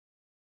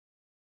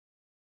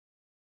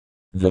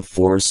The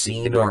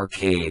foreseen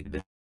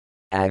arcade.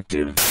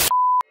 Active.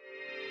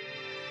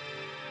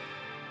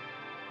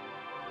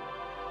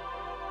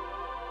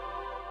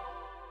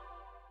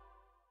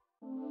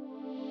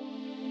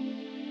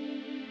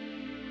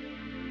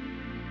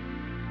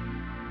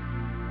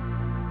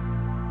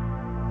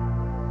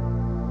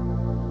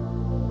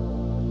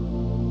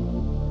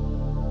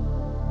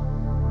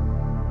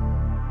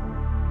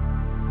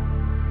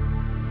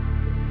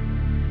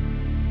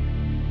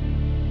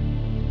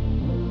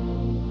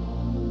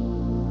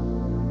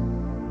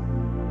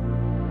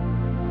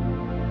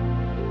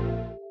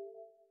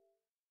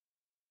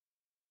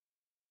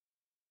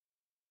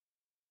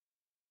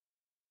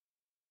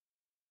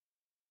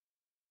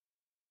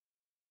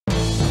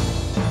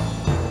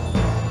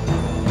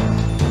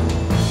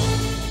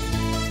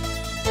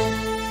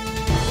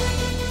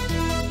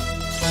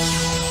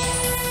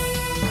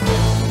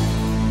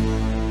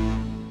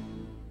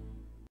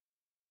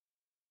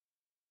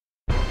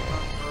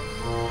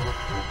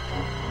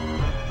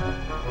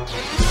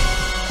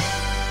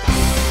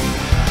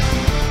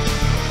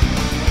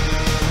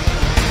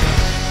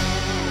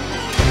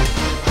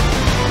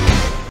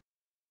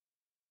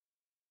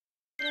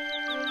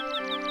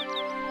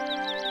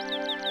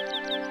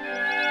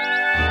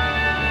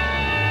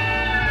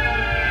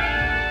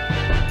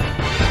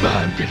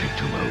 I'm getting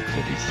too old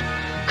for this.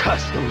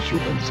 Curse those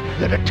humans!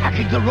 They're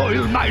attacking the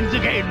royal mines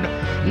again!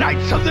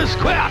 Knights of the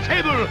Square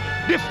Table,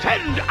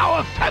 defend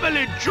our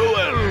family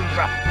jewels!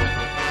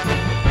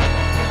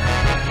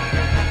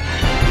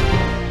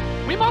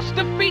 We must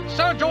defeat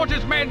Sir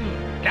George's men!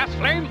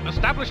 Gasflame,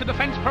 establish a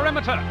defense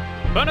perimeter.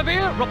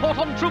 Bernavir, report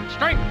on troop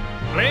strength.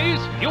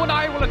 Blaze, you and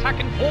I will attack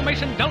in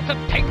formation Delta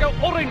Tango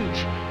Orange.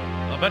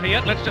 Or better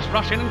yet, let's just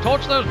rush in and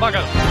torch those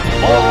buggers.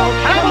 For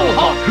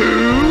Camelhot!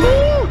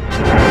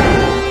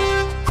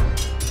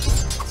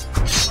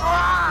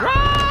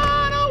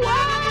 Run away!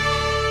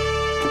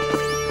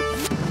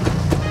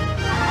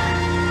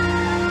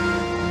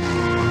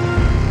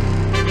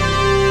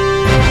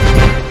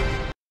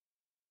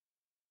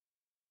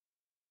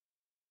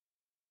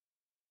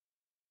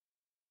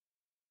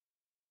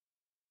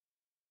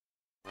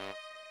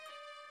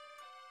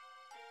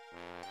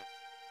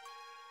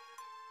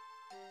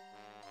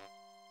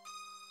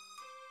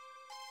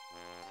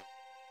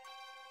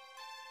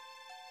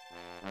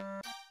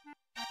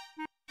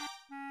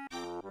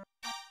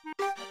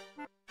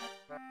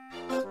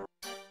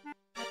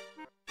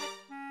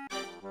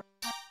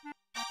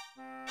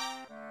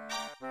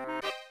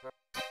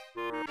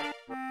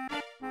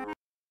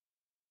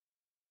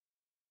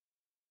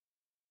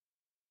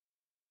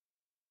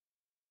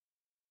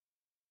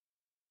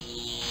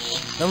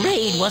 The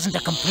raid wasn't a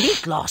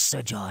complete loss,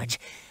 Sir George.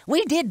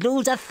 We did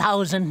lose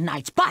 1,000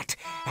 knights, but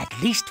at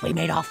least we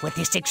made off with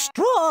this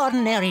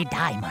extraordinary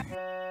diamond.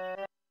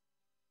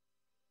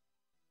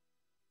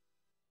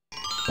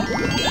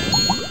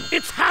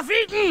 It's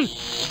half-eaten!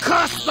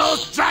 Curse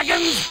those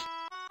dragons!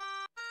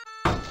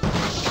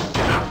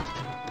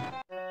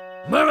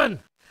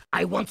 Merlin,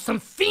 I want some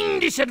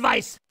fiendish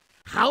advice.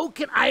 How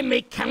can I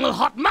make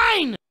Camelhot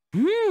mine?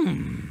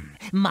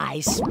 My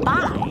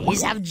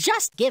spies have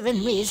just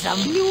given me some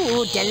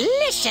new,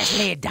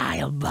 deliciously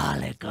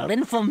diabolical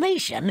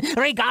information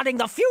regarding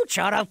the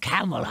future of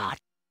Camelot.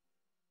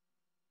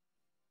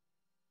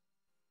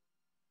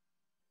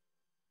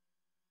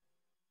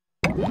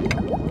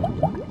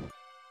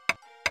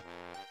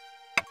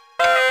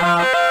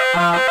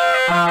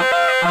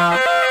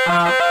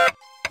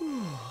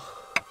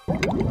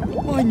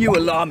 My new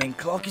alarming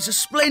clock is a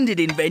splendid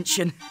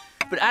invention,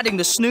 but adding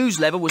the snooze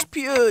lever was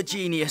pure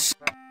genius.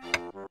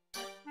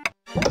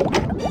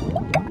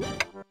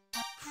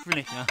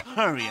 Flicker,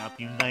 hurry up,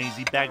 you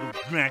lazy bag of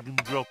dragon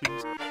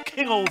droppings.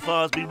 King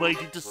Allfar's been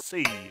waiting to see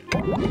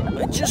you.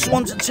 I just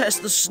want to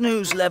test the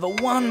snooze lever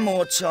one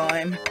more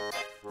time.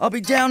 I'll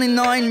be down in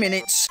 9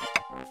 minutes.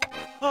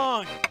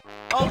 Fine.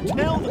 I'll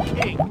tell the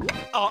king,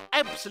 our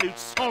absolute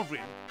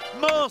sovereign,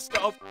 master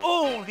of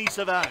all he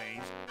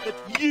surveys, that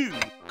you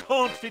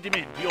can't fit him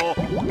into your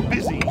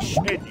busy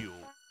schedule.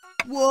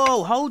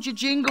 Whoa, hold your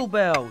jingle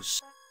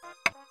bells.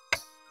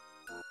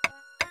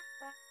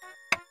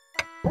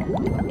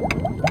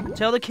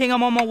 Tell the king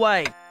I'm on my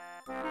way.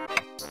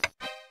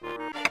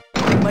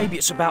 Maybe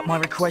it's about my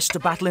request to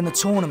battle in the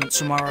tournament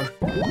tomorrow.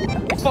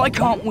 If I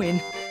can't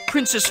win,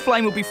 Princess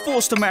Flame will be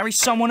forced to marry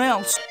someone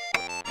else.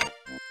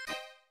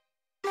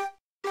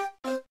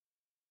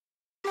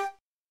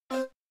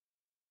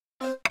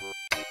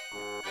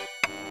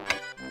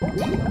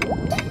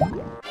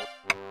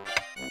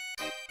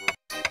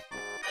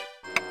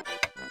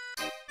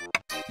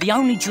 The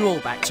only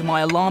drawback to my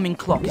alarming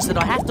clock is that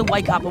I have to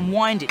wake up and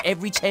wind it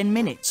every 10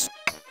 minutes.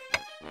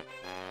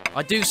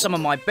 I do some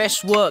of my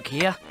best work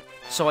here,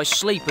 so I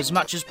sleep as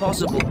much as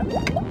possible.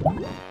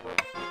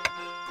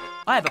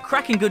 I have a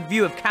cracking good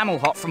view of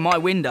Camelhot from my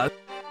window.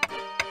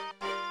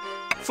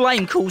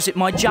 Flame calls it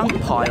my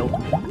junk pile,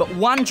 but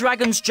one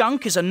dragon's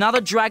junk is another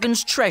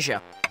dragon's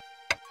treasure.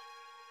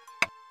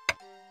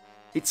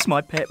 It's my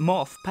pet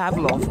moth,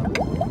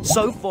 Pavlov.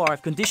 So far,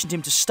 I've conditioned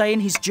him to stay in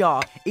his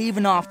jar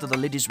even after the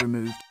lid is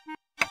removed.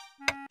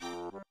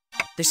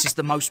 This is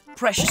the most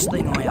precious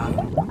thing I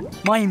own.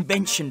 My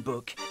invention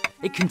book.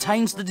 It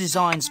contains the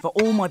designs for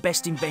all my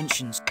best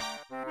inventions.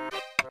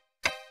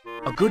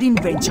 A good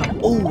inventor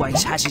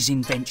always has his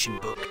invention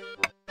book.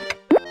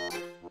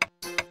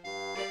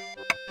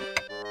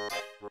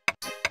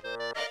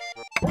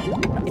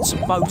 It's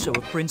a photo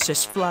of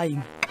Princess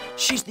Flame.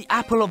 She's the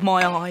apple of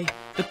my eye,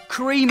 the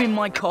cream in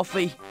my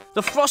coffee,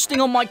 the frosting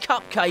on my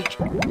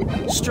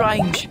cupcake.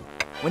 Strange.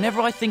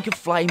 Whenever I think of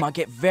Flame, I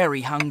get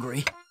very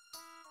hungry.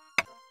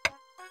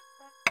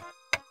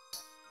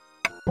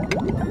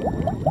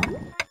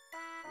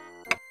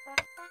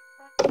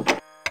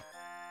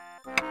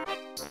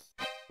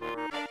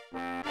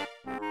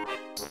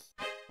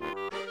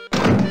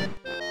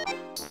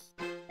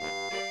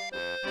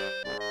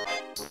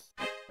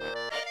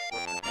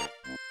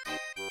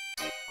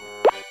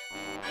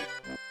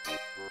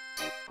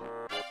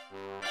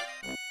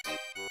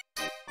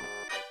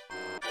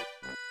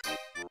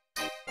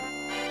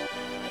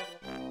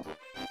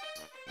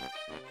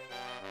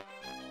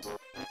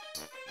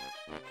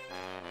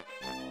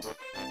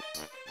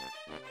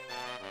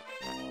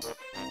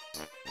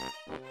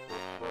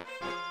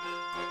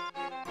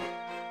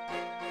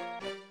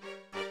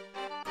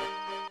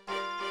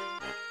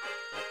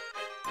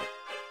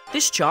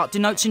 This chart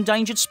denotes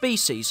endangered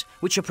species,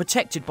 which are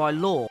protected by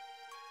law.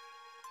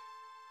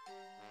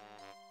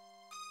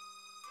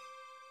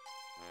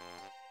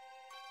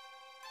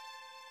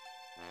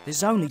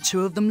 There's only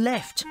 2 of them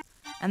left,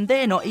 and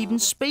they're not even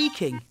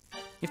speaking.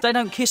 If they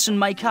don't kiss and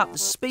make up, the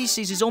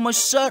species is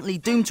almost certainly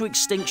doomed to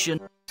extinction.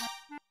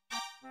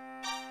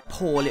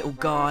 Poor little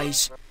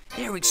guys.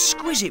 They're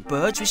exquisite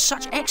birds with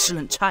such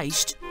excellent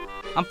taste.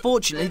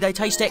 Unfortunately, they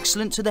taste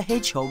excellent to the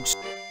hedgehogs.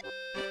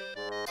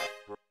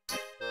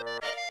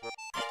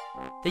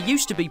 There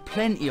used to be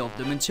plenty of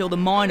them until the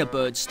minor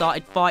birds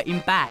started fighting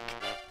back.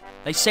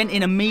 They sent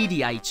in a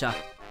mediator,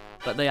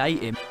 but they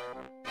ate him.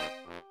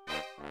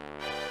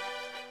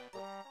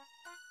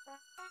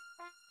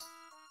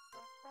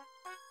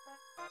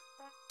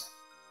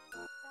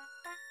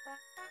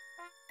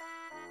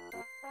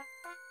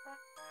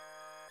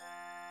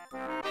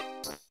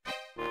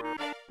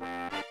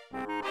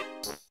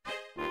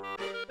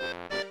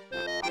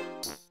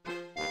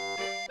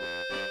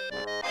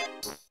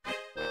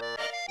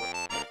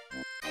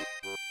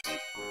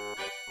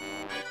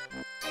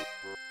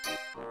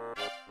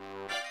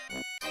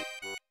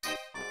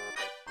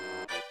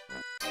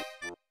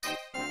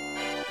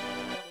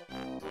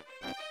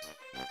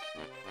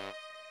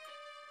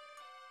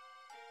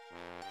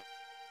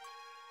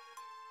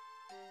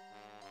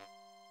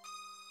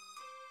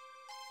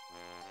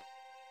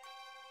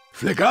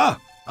 Flicker,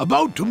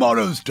 about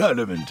tomorrow's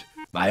tournament,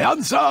 my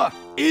answer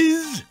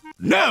is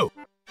no.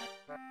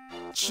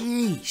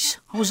 Jeez,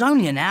 I was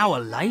only an hour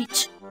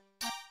late.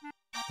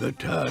 The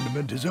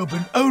tournament is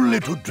open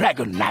only to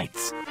Dragon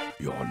Knights.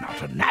 You're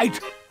not a knight.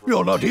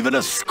 You're not even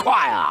a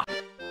squire.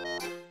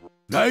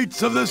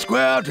 Knights of the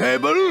square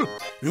table,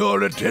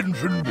 your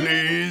attention,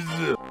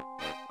 please.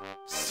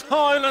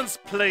 Silence,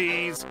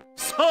 please.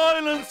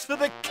 Silence for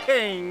the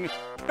king.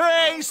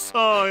 Pray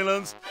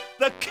silence.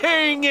 The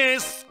king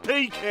is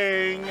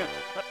speaking.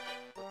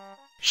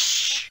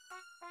 Shh.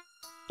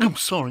 I'm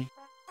sorry.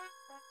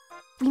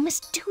 We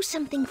must do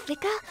something,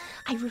 Flicker.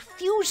 I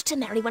refuse to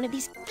marry one of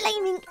these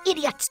flaming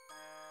idiots.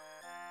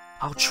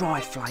 I'll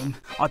try, Flame.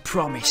 I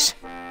promise.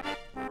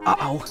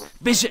 Uh-oh,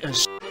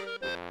 visitors.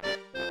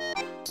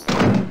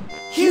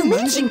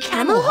 Humans in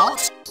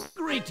Camelhot?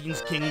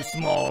 Greetings, King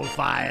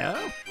Smallfire.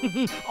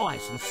 Oh, I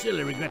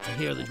sincerely regret to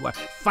hear that you are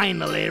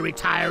finally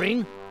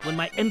retiring. When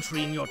my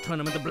entry in your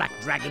tournament, the Black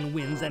Dragon,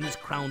 wins and is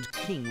crowned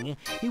king,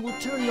 he will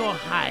turn your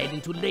hide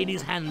into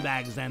ladies'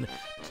 handbags and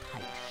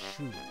tight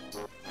shoes.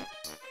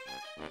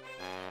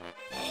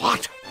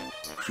 What?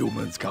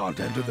 Humans can't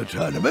enter the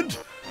tournament?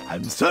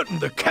 I'm certain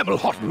the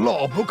Camelhot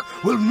law book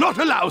will not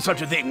allow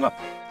such a thing.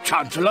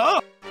 Chancellor?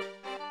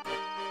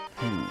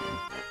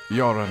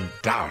 You're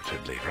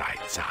undoubtedly right,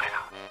 sire.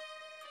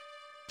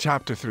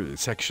 Chapter 3,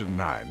 Section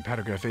 9,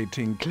 Paragraph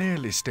 18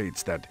 clearly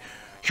states that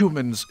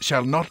humans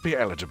shall not be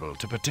eligible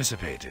to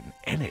participate in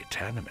any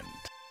tournament.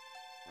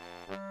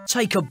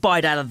 Take a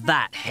bite out of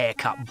that,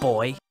 haircut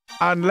boy.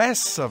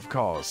 Unless, of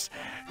course,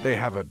 they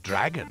have a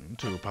dragon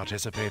to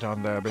participate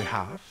on their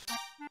behalf.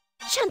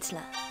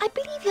 Chancellor, I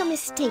believe you're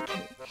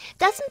mistaken.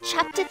 Doesn't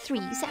Chapter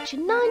 3,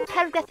 Section 9,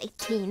 Paragraph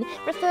 18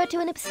 refer to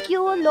an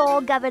obscure law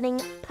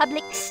governing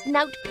public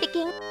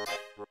snout-picking?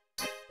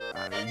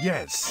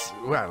 Yes,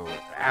 well,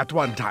 at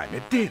one time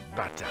it did,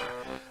 but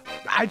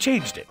I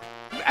changed it,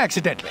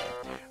 accidentally.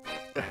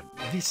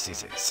 This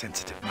is a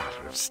sensitive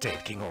matter of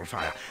state, King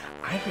Allfire.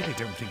 I really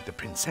don't think the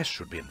princess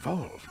should be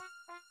involved.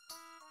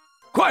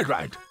 Quite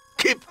right.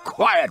 Keep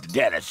quiet,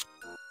 dearest.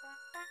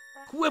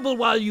 Quibble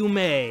while you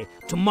may.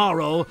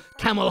 Tomorrow,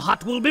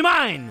 Camelhot will be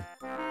mine.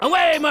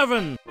 Away,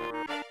 Mervyn!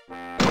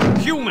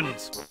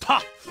 Humans!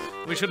 Pah!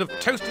 We should have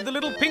toasted the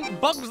little pink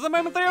bugs the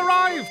moment they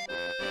arrived.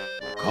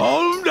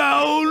 Calm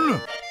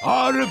down.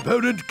 Our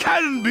opponent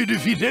can be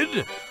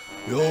defeated.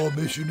 Your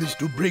mission is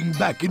to bring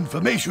back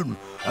information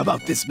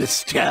about this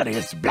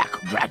mysterious black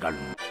dragon.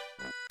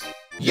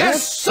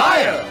 Yes,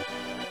 sire!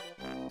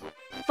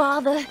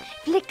 Father,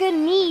 Flicker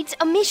needs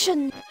a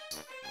mission.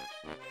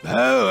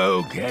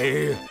 Oh,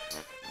 okay.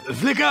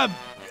 Flicker,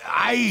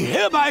 I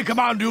hereby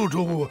command you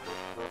to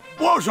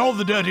wash all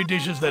the dirty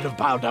dishes that have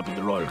piled up in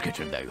the royal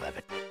kitchen. There you have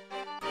it.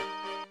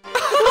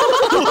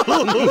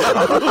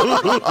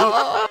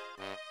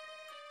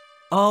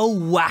 Oh,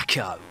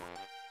 wacko.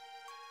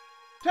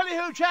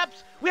 Tally-ho,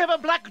 chaps! We have a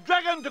black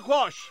dragon to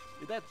quash!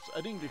 That's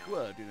an English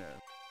word, you know.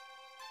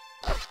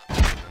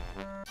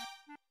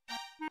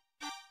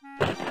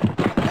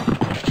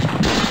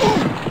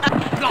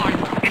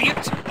 Blind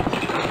idiot!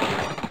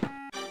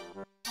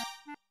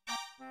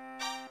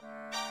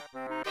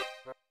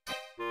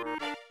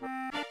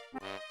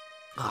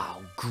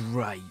 Oh,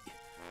 great.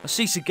 I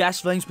see Sir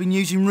Gasflame's been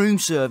using room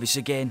service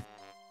again.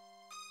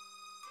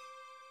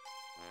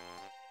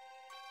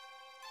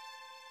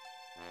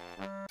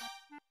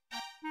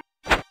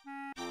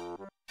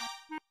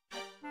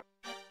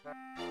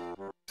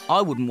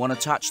 I wouldn't want to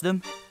touch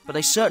them, but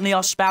they certainly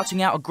are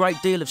spouting out a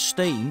great deal of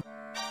steam.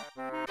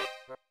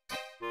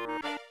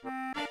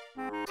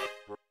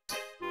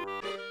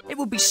 It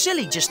would be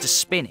silly just to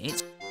spin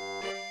it.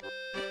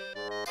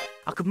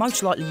 I could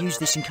most likely use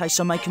this in case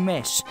I make a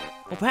mess,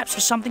 or perhaps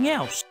for something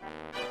else.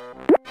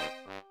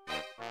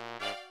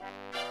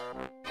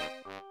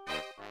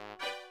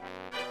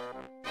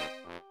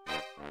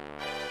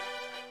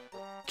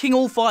 King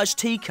Allfire's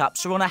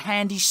teacups are on a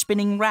handy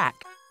spinning rack.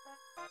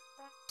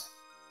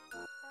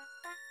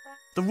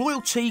 The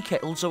royal tea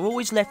kettles are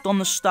always left on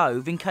the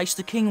stove in case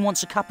the king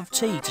wants a cup of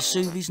tea to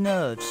soothe his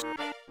nerves.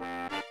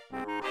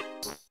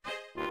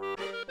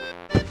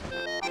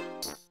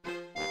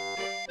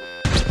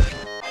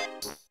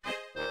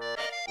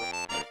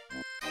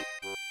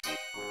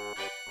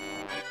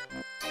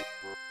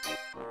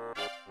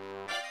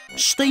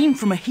 Steam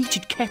from a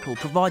heated kettle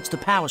provides the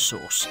power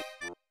source.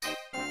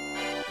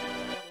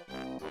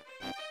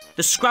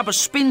 The scrubber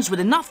spins with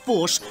enough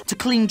force to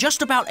clean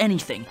just about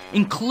anything,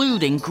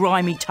 including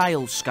grimy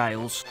tail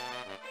scales.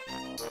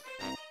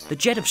 The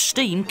jet of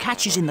steam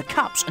catches in the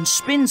cups and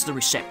spins the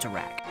receptor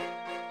rack.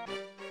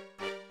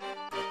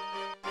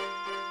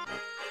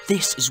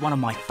 This is one of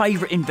my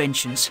favourite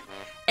inventions.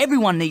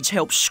 Everyone needs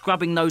help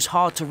scrubbing those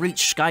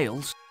hard-to-reach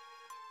scales.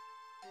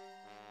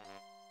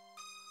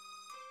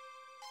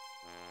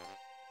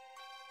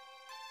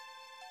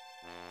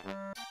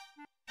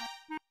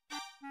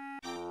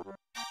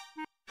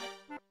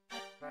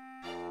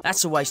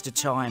 That's a waste of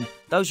time.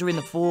 Those are in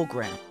the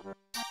foreground.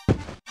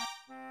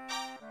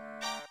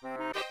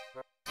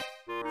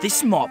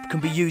 This mop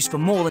can be used for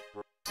more than...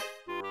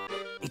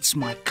 It's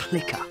my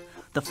clicker.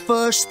 The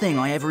first thing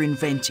I ever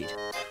invented.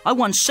 I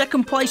won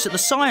second place at the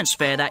science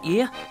fair that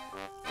year.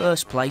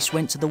 First place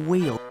went to the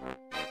wheel.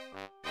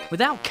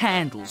 Without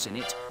candles in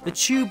it, the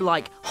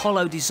tube-like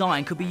hollow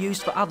design could be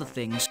used for other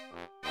things.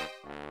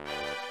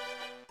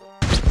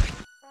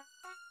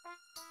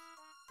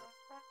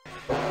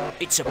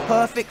 It's a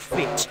perfect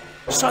fit,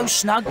 so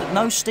snug that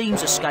no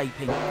steam's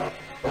escaping.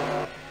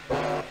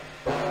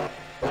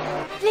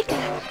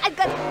 Flicker, I've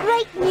got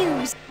great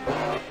news.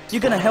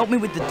 You're gonna help me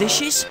with the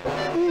dishes?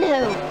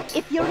 No,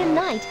 if you're a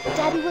knight,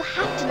 Daddy will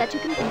have to let you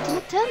compete in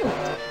a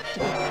tournament. To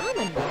become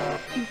a knight,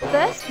 you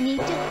first need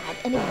to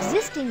have an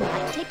existing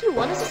knight take you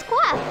on as a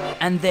squire.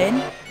 And then?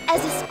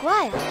 As a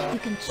squire, you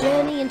can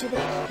journey into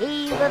the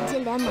Cave of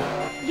Dilemma.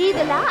 Leave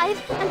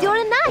alive, and you're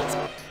a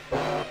knight.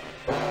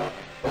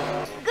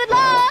 Good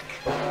luck!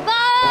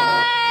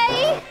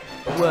 Bye!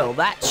 Well,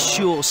 that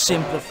sure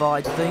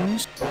simplified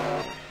things.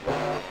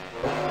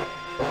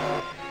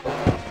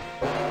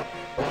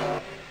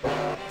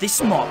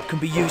 This mop can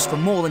be used for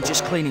more than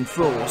just cleaning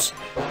floors.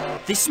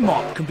 This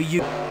mop can be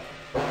used...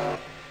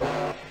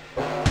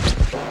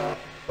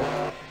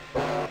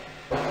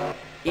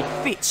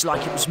 It fits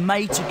like it was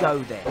made to go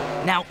there.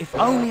 Now, if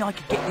only I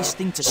could get this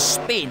thing to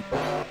spin.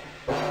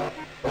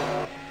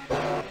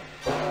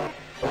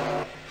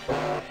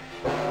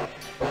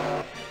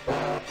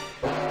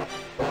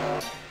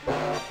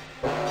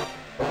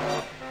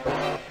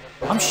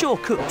 I'm sure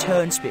Cook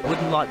Turnspit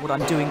wouldn't like what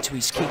I'm doing to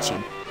his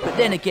kitchen, but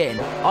then again,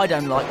 I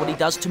don't like what he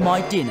does to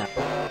my dinner.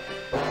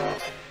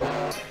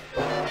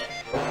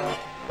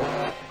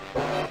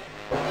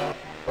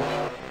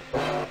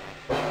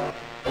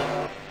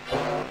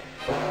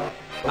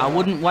 I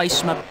wouldn't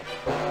waste my...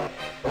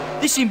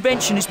 This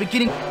invention is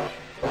beginning...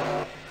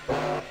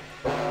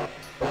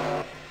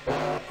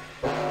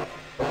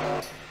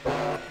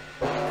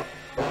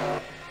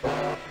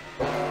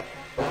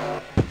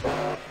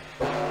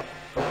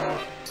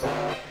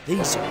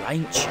 These are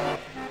ancient.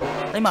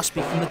 They must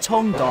be from the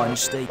Tang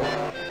Dynasty.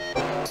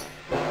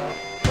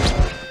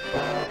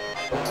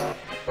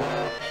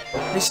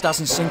 This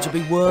doesn't seem to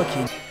be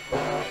working.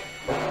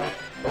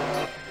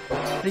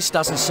 This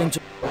doesn't seem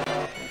to...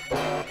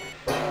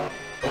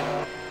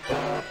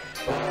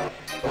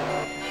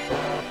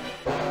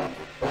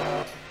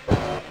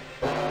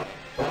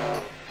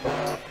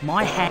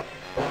 My hand...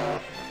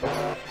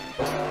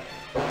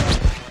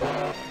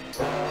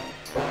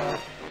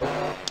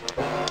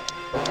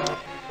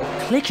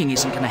 Clicking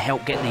isn't going to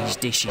help get these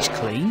dishes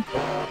clean.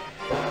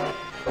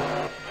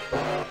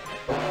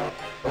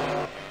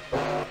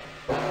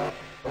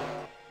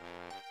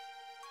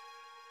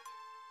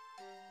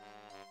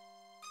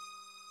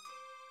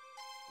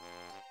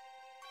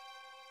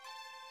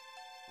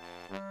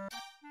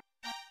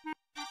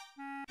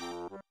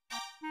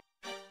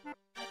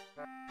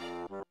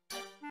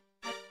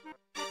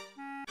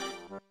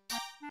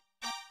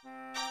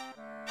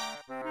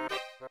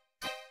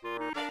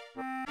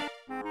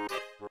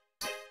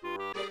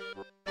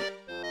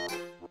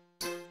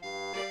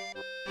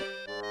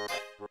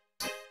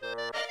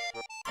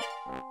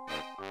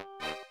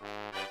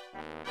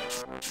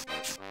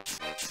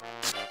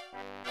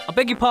 I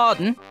beg your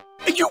pardon?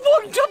 You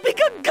want a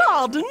bigger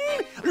garden?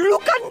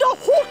 Look under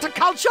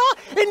horticulture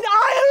in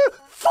aisle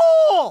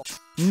 4!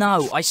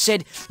 No, I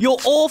said you're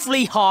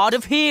awfully hard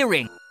of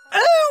hearing.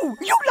 Oh,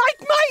 you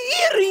like my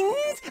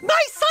earrings?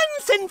 My son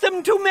sent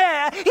them to me.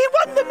 He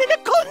won them in a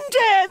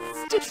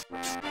contest.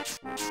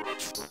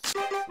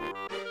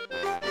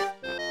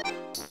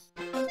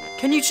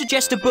 Can you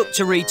suggest a book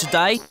to read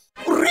today?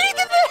 Read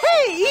in the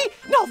hay?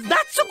 Now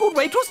that's a good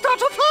way to start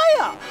a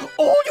fire.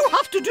 All you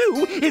have to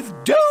do is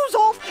doze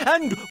off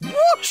and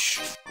whoosh.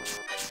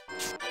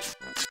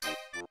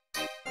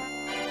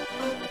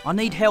 I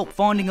need help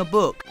finding a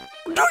book.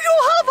 Do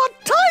you have a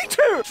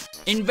title?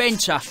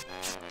 Inventor.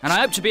 And I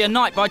hope to be a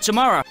knight by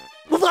tomorrow.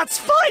 Well, that's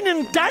fine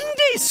and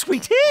dandy,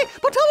 sweetie.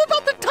 But how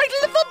about the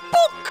title of a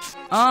book?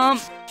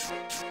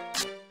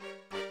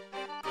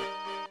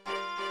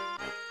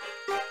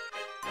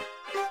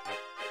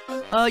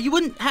 You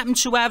wouldn't happen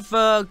to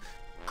have,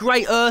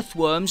 great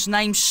earthworms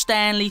named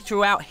Stanley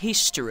throughout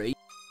history?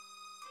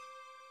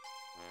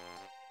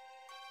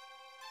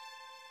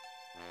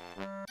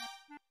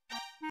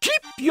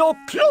 Keep your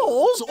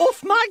claws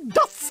off my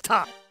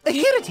duster.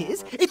 Here it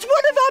is. It's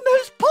one of our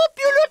most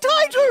popular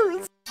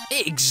titles.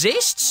 It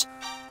exists?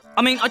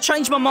 I mean, I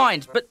changed my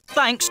mind, but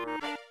thanks.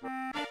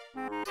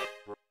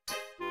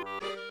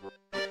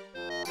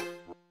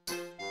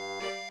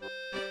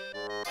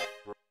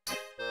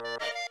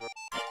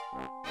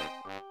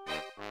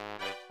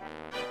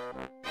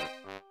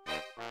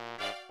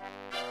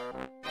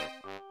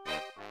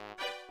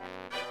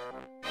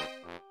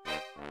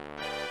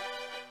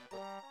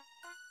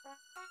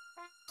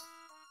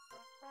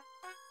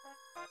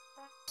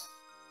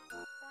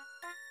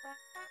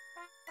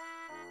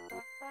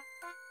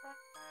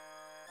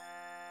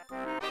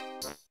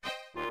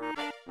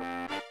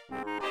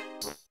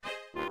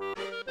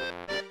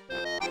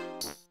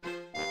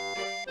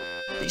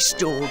 This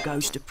door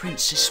goes to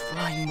Princess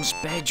Flame's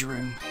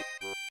bedroom.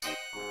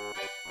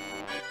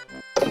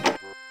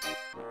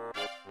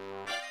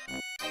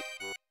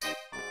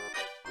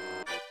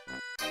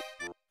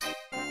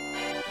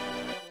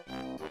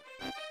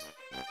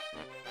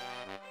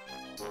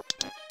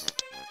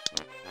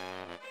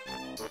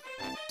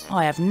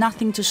 I have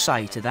nothing to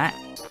say to that.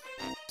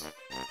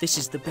 This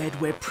is the bed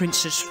where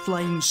Princess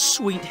Flame's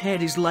sweet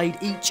head is laid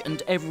each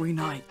and every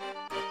night.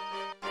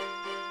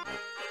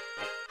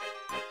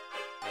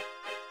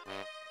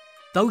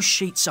 Those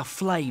sheets are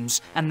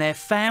Flame's and they're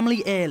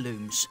family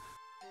heirlooms.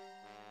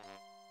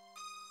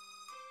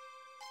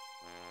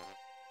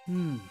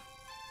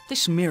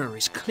 This mirror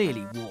is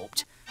clearly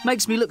warped.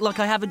 Makes me look like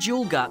I have a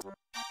jewel gut.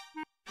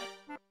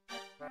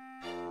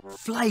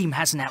 Flame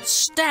has an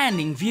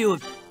outstanding view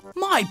of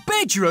my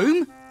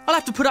bedroom. I'll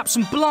have to put up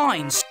some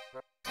blinds.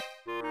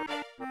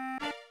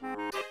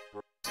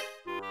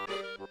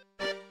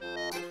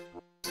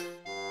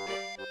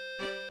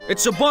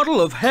 It's a bottle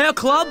of Hair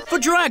Club for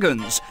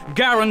Dragons,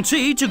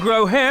 guaranteed to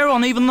grow hair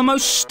on even the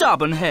most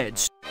stubborn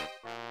heads.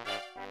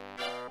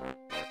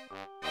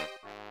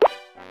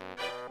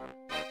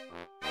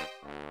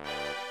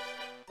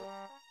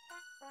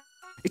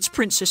 It's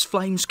Princess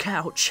Flame's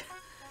couch.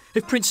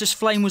 If Princess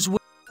Flame was...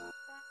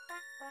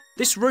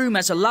 This room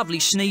has a lovely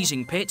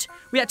sneezing pit.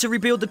 We had to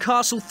rebuild the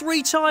castle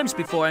 3 times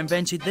before I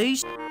invented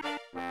these.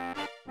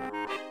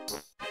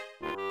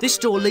 This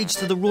door leads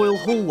to the royal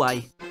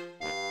hallway.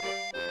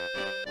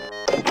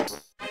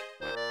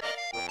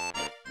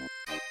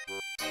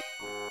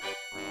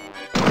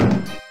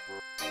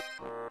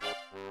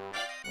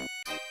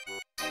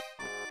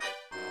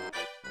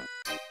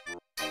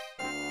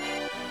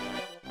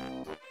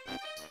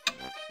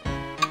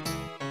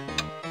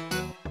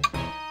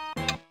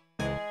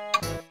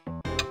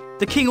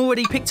 The king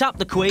already picked up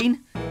the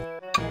queen.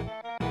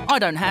 I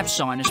don't have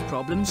sinus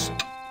problems,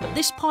 but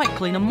this pipe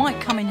cleaner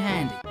might come in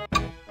handy.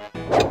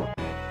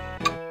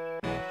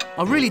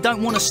 I really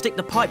don't want to stick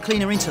the pipe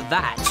cleaner into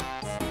that.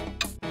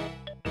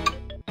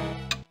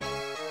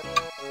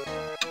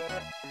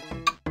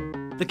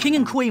 The king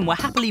and queen were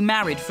happily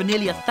married for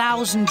nearly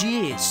 1,000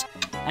 years,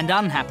 and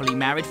unhappily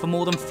married for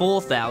more than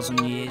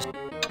 4,000 years.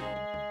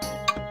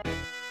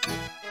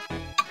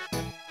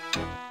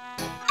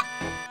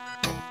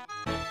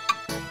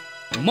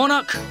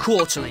 Monarch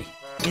Quarterly.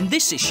 In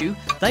this issue,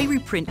 they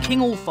reprint King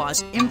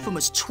Allfire's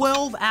infamous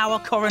 12-hour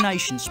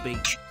coronation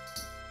speech.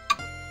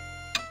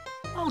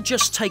 I'll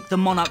just take the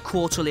Monarch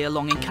Quarterly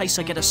along in case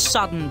I get a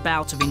sudden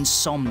bout of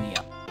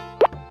insomnia.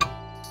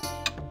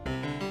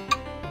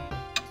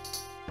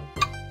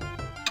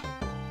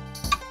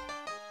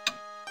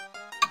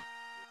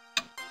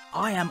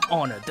 I am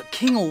honoured that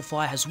King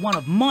Allfire has one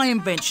of my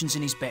inventions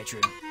in his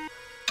bedroom.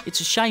 It's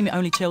a shame it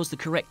only tells the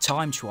correct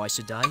time twice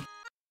a day.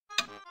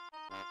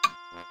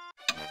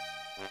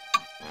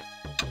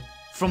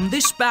 From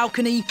this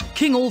balcony,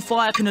 King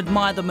Allfire can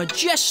admire the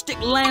majestic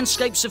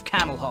landscapes of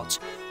Camelhot,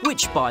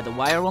 which, by the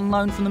way, are on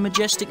loan from the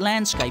Majestic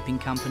Landscaping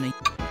Company.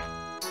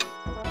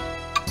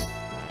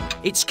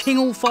 It's King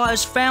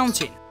Allfire's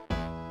fountain.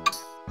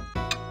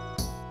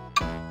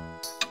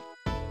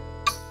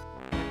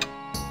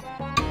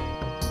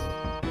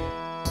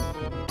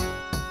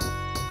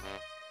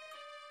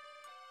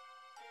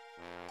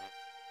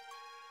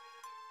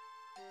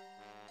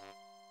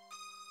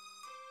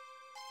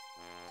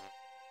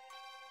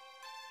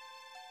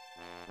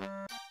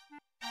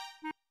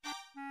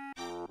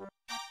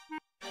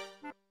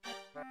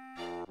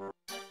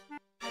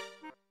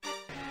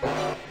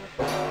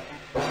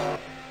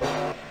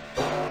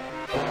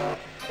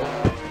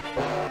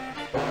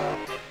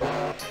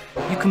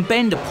 You can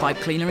bend a pipe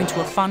cleaner into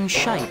a fun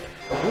shape.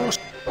 Or...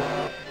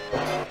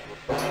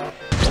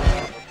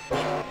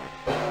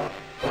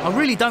 I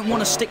really don't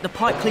want to stick the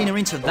pipe cleaner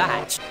into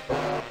that.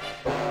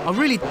 I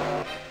really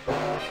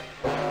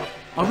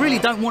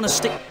don't want to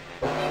stick...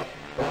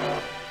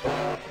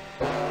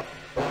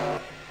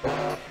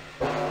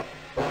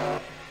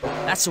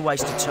 That's a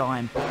waste of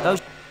time.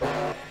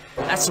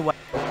 That's a waste...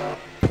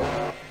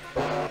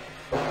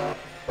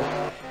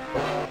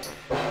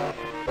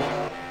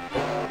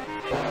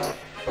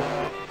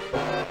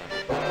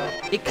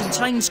 It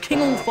contains King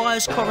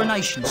Allfire's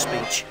coronation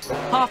speech.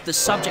 Half the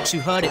subjects who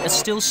heard it are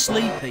still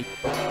sleepy.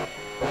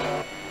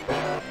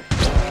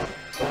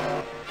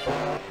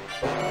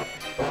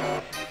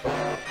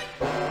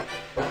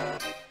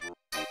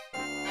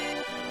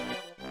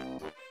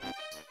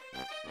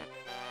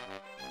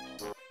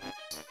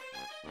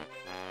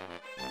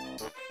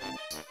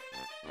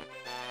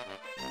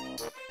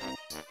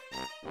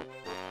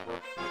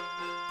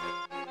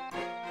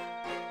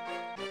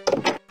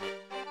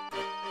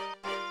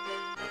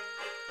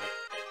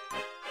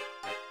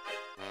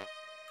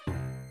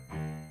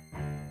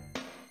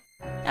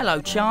 Hello,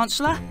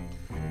 Chancellor.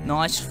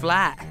 Nice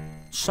flat.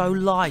 So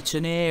light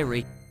and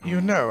airy.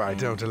 You know I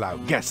don't allow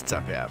guests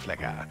up here,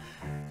 Flicker.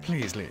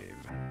 Please leave.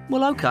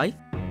 Well, okay.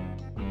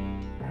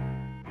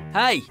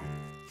 Hey,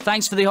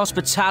 thanks for the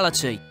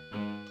hospitality.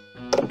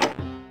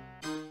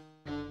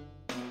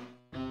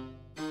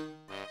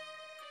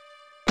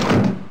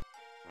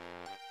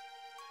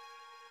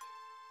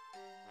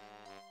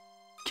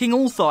 King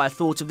Allfire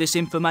thought of this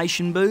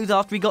information booth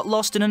after he got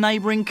lost in a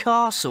neighbouring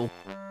castle.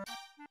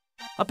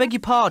 I beg your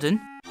pardon?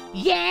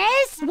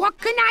 Yes? What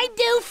can I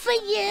do for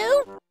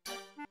you?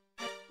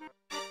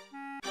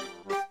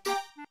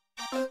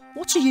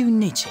 What are you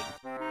knitting?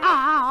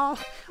 Oh,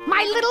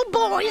 my little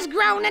boy's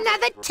grown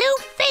another 2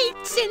 feet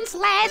since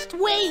last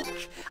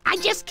week. I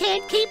just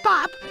can't keep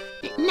up.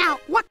 Now,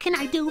 what can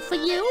I do for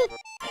you?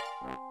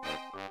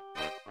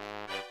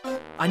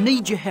 I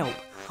need your help.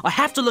 I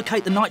have to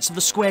locate the Knights of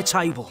the Square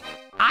Table.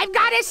 I've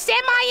got a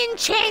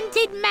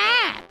semi-enchanted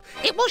map.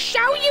 It will show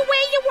you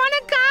where you want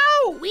to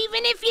go,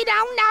 even if you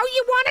don't know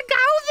you want to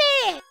go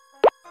there.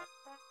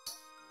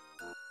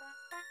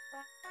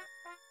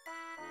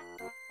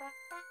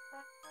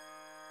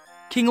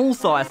 King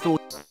Allfire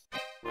thought...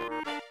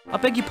 I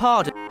beg your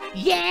pardon?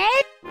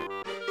 Yes?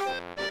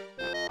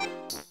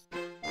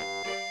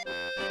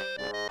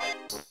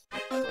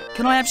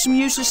 Can I have some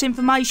useless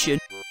information?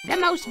 The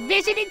most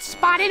visited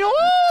spot in all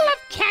of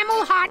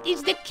Camelhot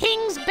is the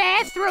King's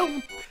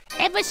bathroom.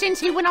 Ever since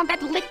he went on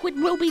that liquid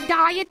ruby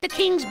diet, the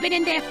King's been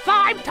in there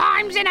 5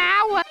 times an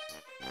hour.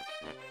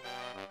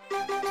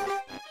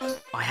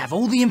 I have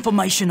all the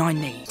information I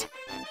need.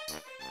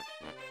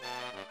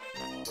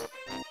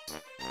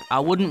 I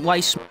wouldn't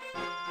waste...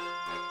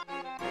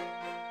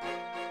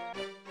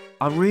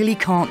 I really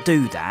can't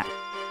do that.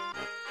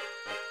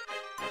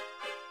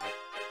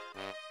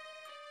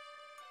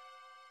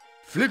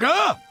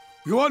 Flicker,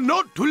 you are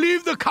not to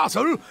leave the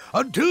castle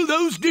until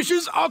those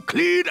dishes are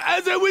clean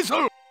as a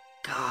whistle.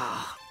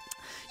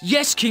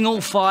 Yes, King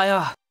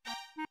Allfire.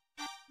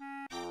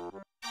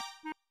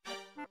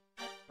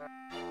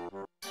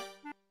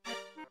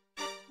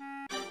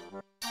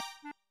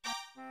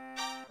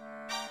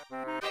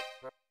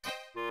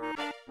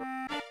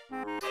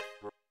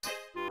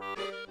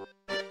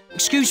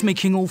 Excuse me,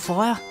 King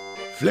Allfire.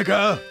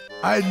 Flicker,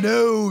 I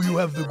know you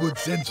have the good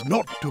sense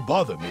not to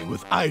bother me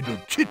with idle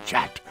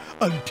chit-chat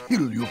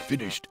until you've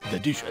finished the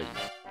dishes.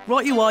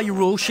 Right you are, your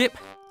Royalship.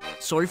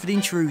 Sorry for the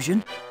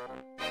intrusion.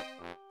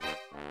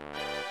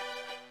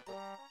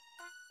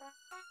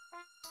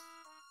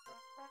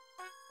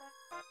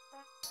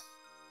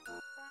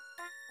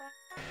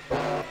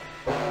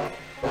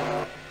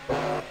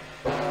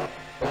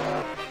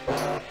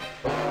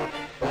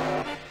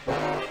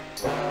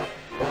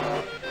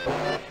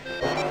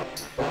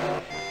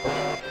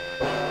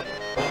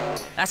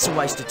 That's a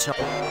waste of time.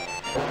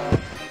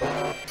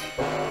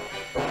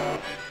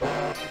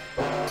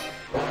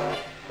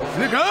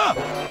 Flicker!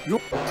 You...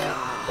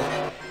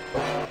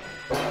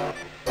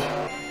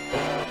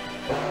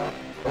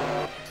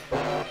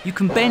 You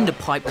can bend a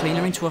pipe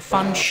cleaner into a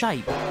fun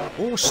shape,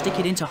 or stick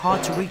it into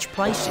hard-to-reach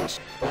places.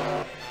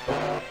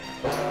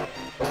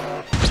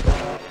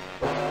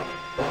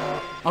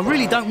 I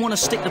really don't want to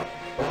stick the...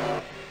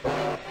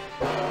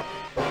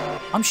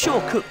 I'm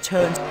sure cooked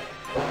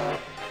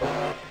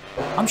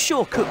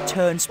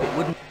turnspit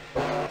wouldn't...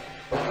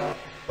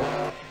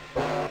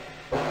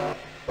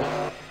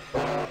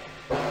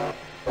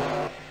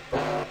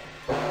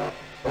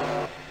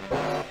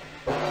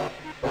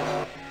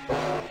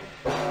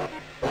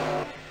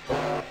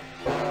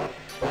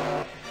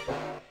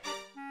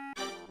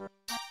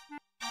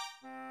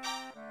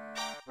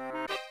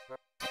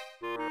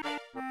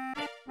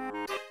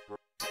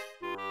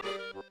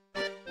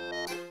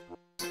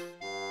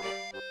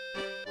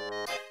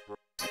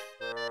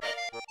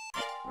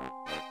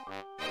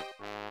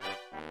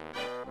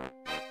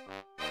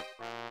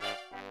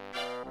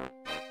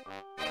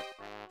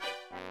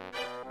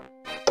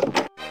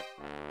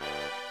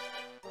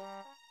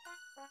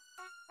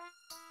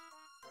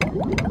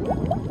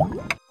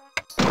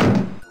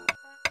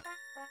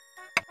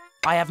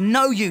 I have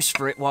no use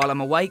for it while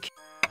I'm awake.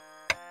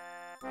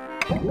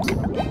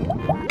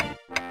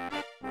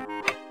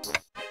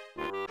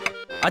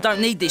 I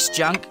don't need this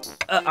junk,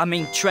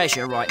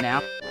 treasure right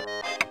now.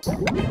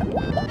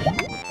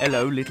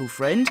 Hello, little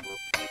friend.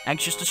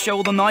 Anxious to show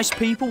all the nice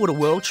people what a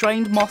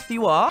well-trained moth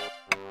you are?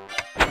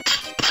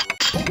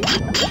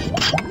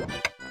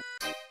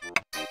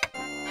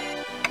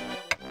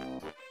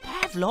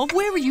 Pavlov,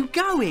 where are you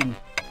going?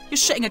 You're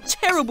setting a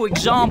terrible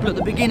example at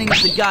the beginning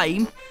of the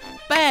game.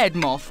 Bad,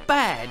 Moth,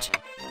 bad.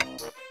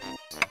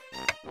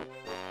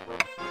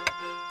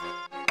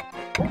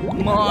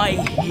 My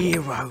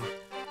hero.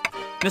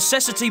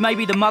 Necessity may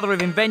be the mother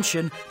of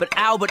invention, but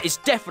Albert is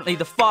definitely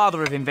the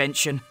father of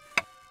invention.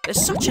 They're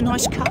such a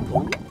nice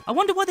couple. I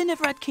wonder why they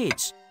never had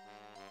kids.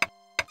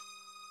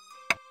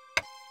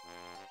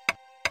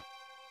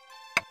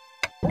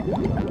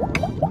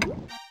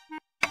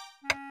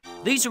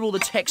 These are all the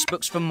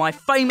textbooks from my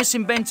famous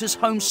inventor's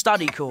home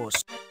study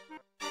course.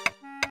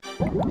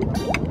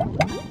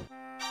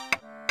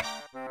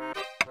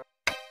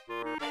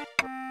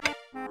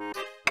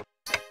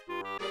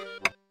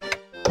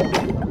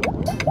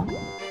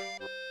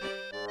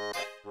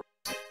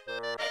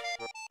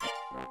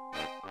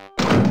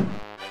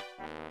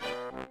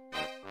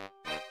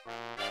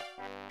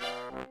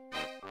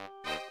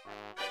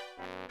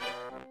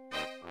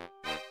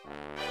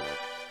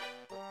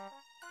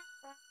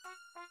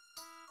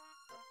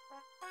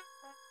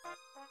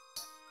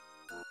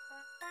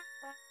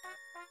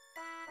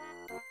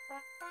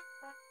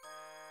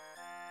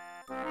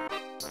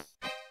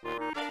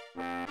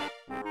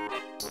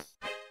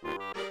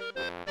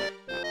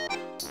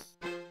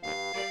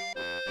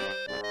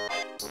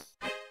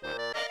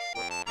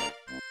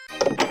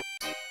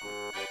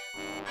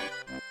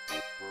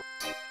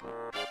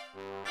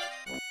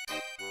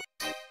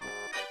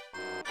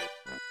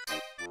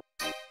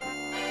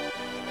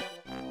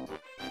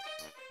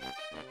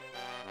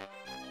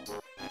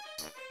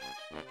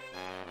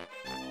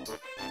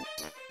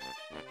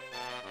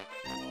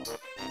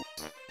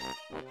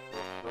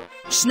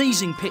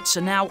 Sneezing pits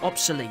are now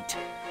obsolete,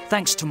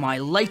 thanks to my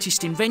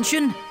latest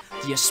invention,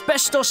 the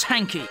asbestos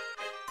hanky.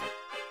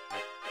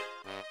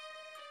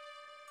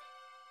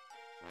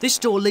 This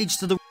door leads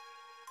to the...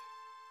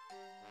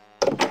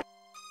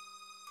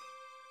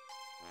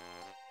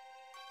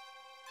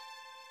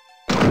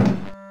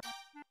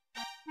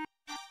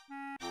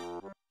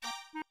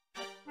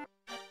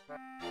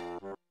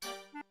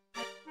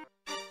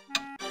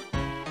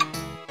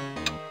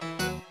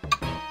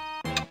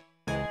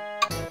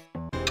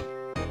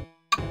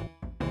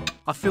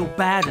 I feel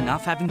bad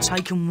enough having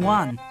taken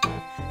one.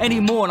 Any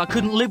more and I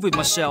couldn't live with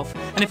myself.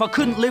 And if I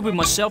couldn't live with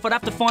myself, I'd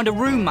have to find a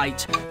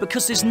roommate,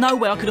 because there's no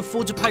way I could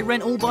afford to pay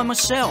rent all by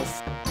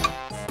myself.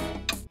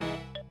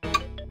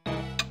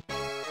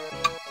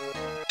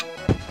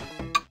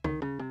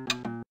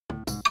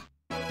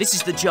 This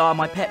is the jar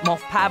my pet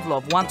moth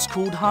Pavlov once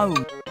called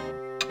home.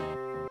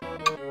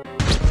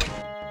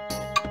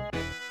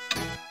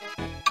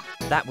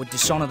 That would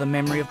dishonour the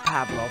memory of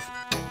Pavlov.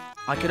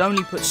 I could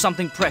only put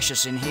something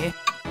precious in here.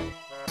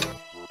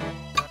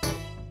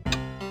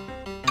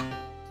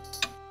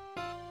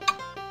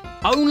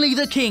 Only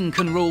the king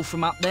can rule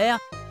from up there.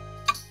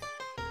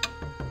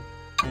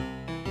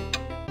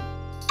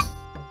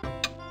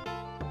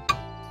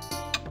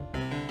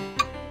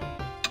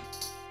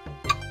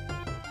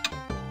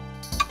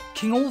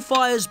 King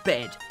Allfire's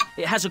bed.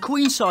 It has a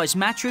queen-size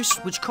mattress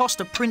which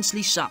cost a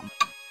princely sum.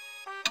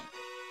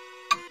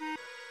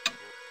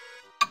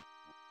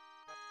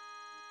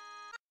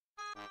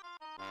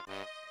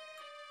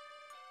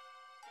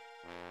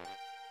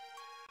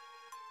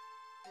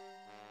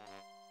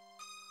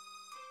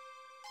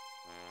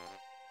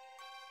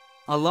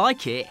 I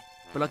like it,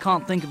 but I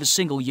can't think of a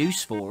single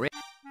use for it.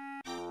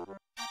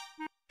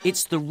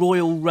 It's the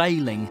royal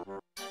railing.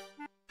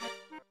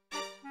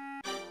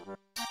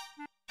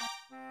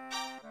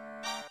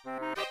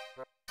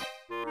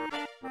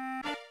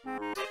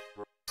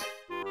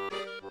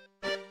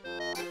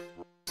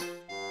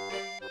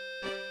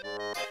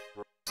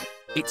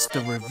 It's the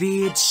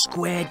revered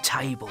squared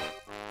table.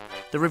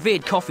 The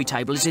revered coffee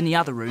table is in the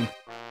other room.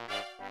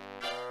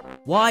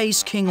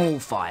 Wise King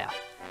Allfire.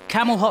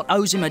 Camelhot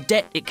owes him a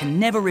debt it can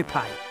never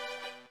repay.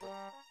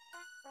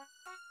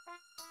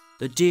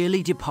 The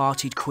dearly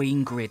departed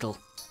Queen Griddle.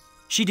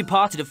 She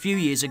departed a few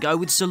years ago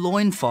with Sir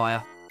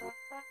Loinfire.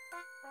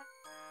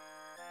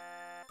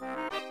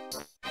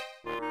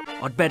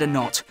 I'd better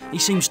not. He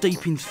seems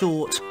deep in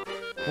thought.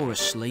 Or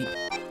asleep.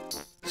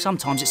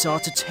 Sometimes it's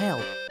hard to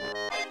tell.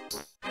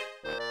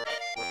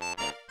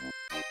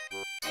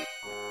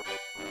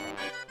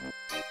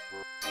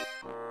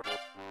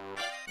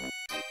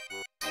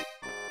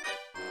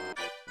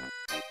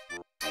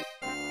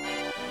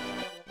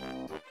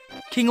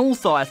 King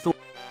Allfire thought...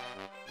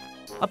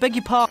 I beg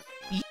your pardon.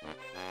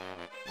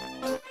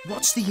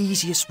 What's the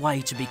easiest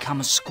way to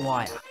become a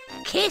squire?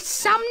 Kiss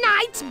some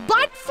knight's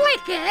butt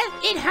flicker.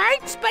 It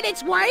hurts, but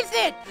it's worth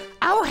it.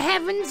 Oh,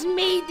 heavens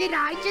me, did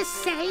I just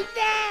say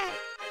that?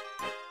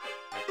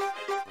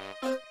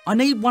 I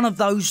need one of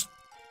those...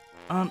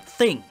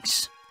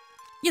 things.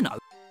 You know.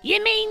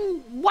 You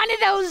mean one of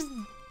those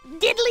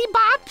diddly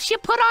bops you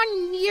put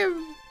on your...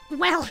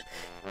 well,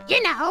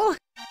 you know.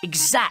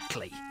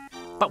 Exactly.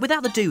 But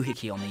without the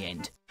doohickey on the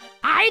end.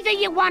 Either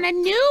you want a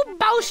new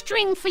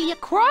bowstring for your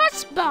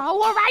crossbow,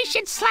 or I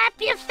should slap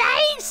your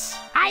face.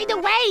 Either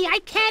way, I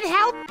can't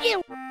help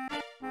you.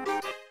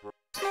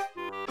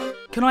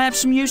 Can I have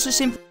some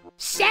useless info?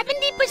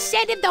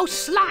 70% of those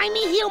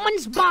slimy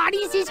humans'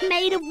 bodies is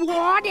made of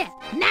water.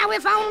 Now,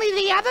 if only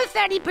the other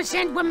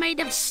 30% were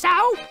made of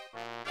soap.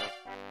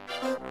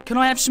 Can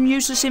I have some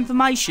useless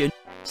information?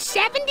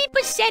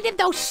 70% of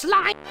those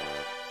slime...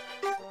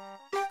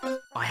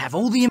 I have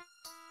all the...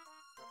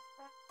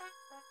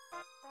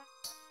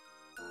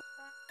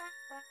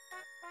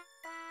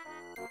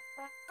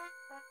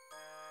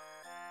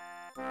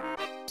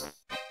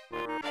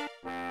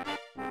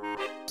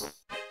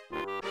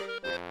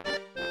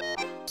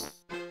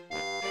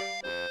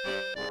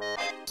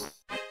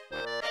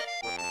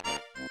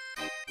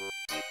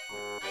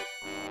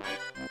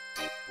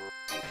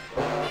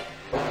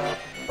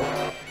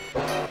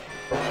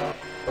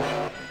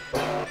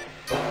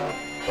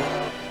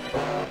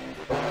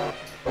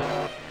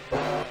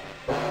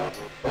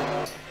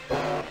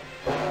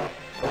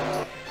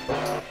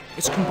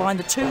 It's combined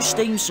the two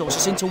steam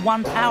sources into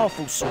one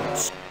powerful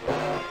source.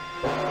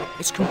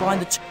 It's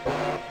combined the two...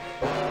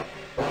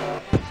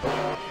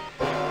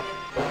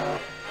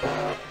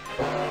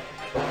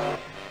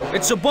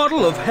 It's a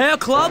bottle of Hair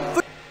Club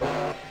for...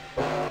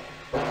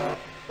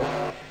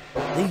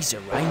 These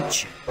are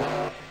ancient.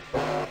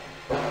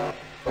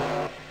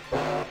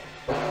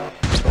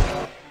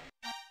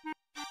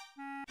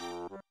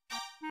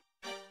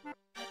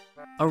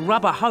 A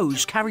rubber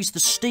hose carries the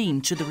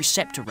steam to the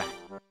receptor rack.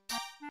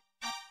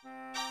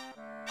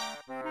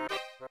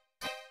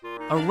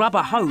 A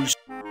rubber hose.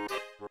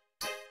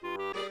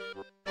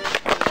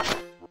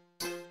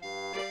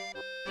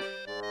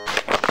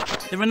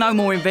 There are no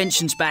more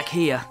inventions back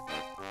here.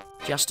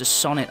 Just a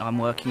sonnet I'm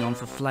working on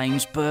for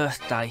Flame's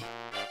birthday.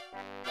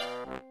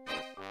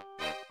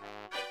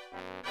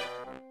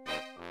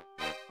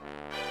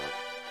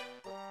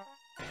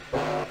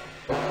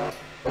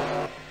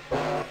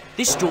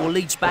 This door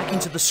leads back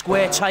into the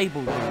square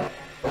table room.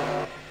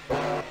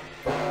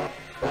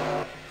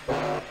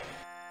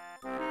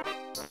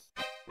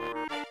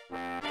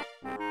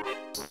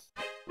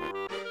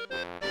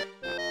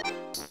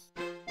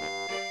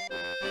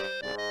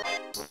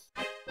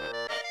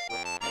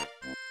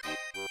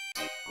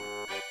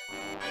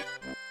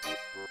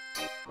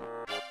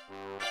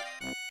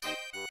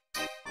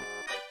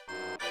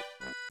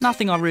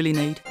 Nothing I really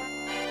need.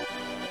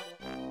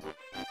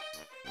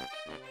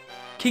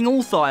 King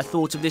Allfire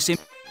thought of this in...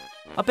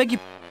 I beg you...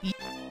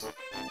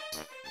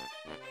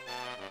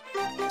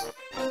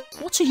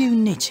 What are you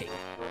knitting?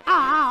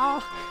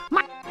 Oh,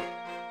 my...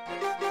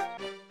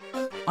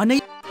 I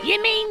need...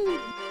 You mean...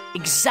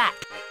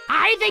 Exact.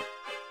 Either...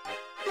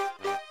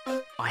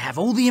 I have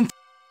all the info...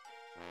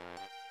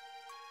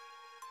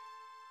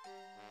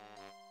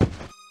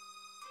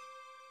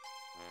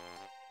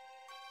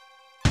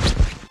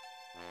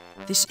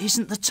 This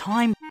isn't the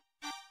time...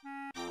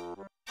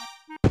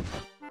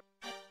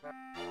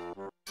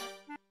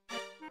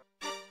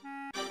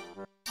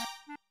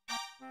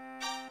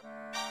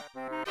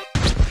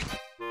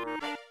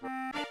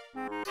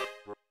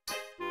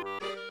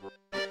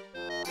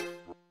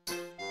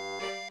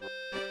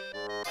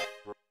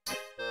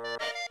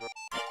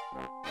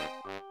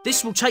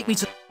 This will take me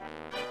to...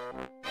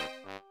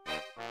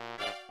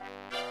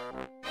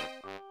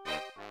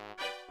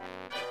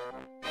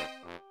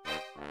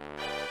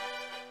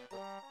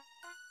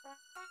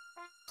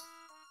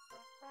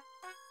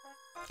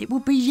 It will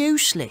be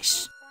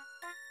useless.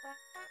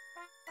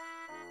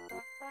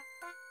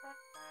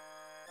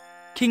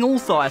 King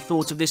Allfire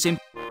thought of this in...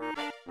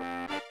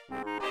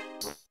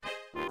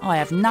 I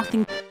have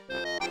nothing...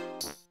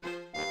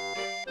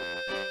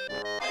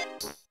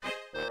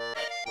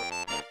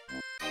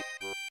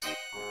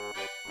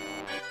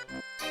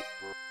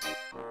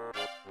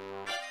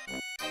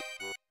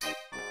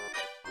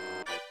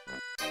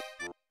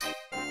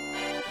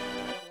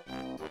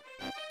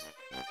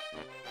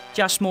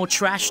 Just more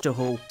trash to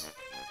haul.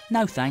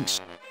 No thanks.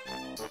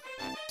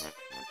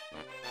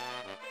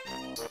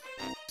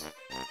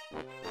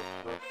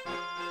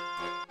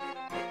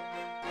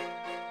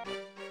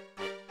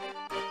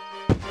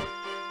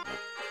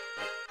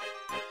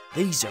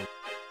 These are...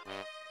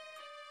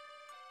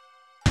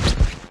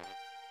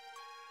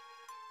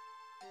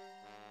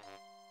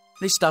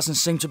 This doesn't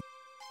seem to...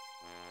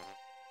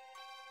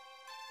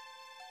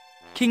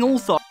 King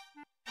Arthur,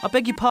 I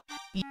beg your pardon.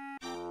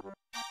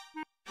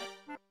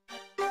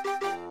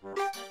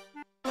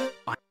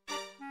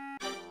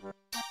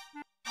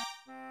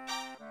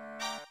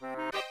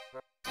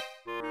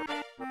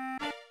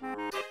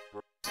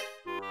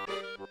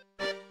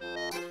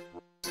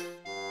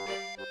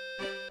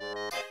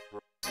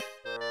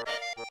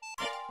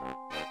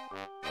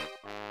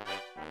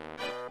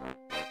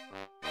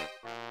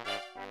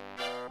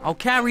 I'll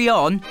carry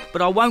on,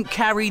 but I won't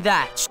carry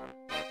that.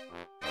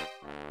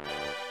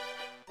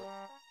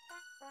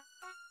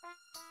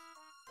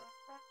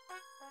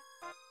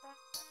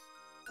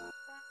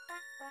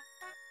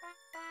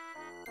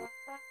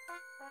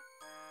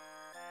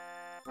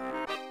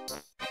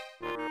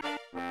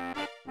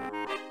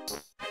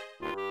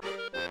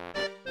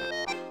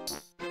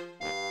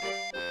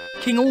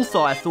 King Arthur,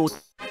 I thought...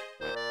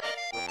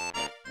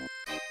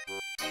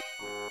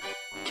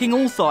 King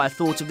Arthur, I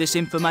thought of this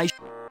information.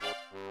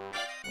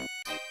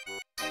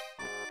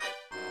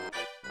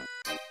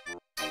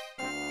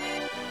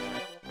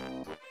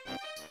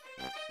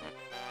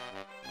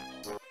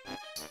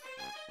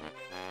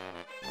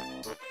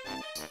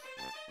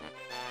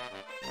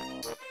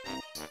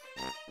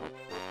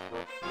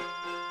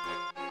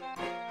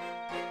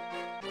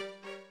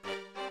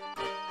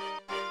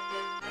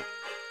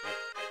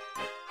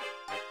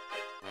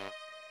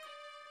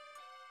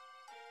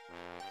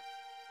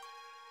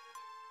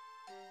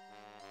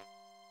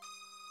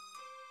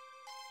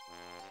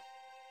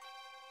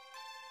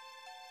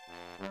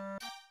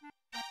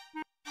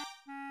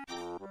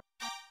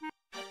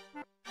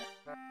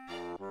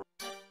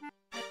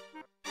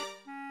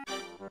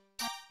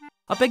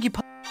 I beg your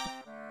pardon.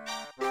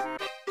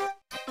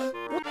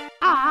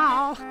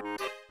 Oh.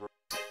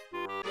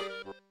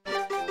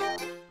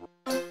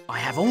 I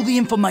have all the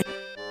information.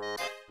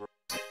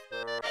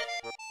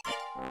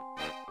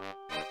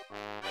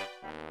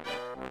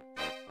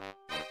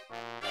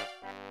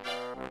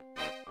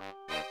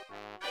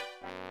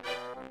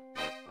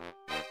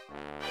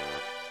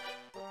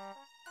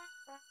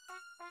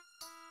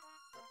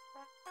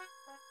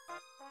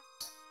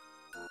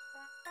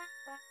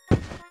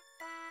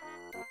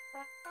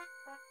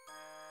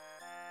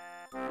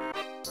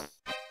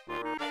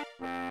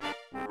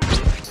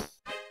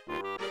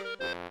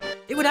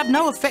 It would have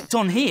no effect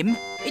on him.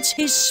 It's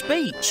his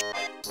speech.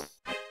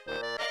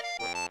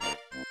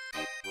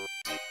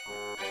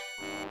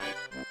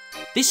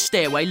 This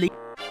stairway leads...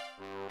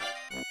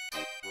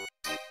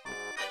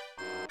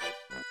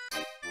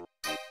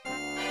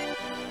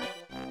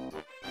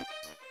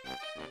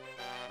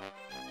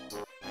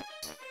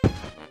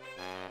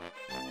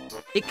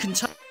 It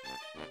contains...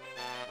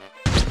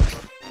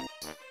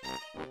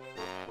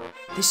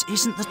 This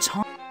isn't the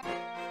time...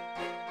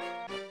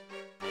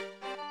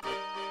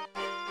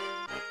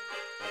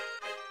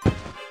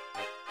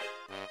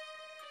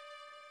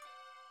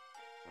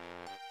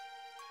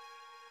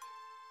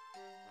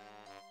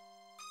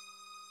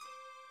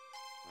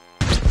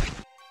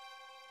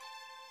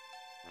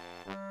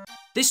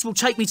 This will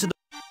take me to the...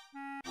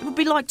 It would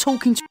be like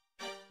talking to...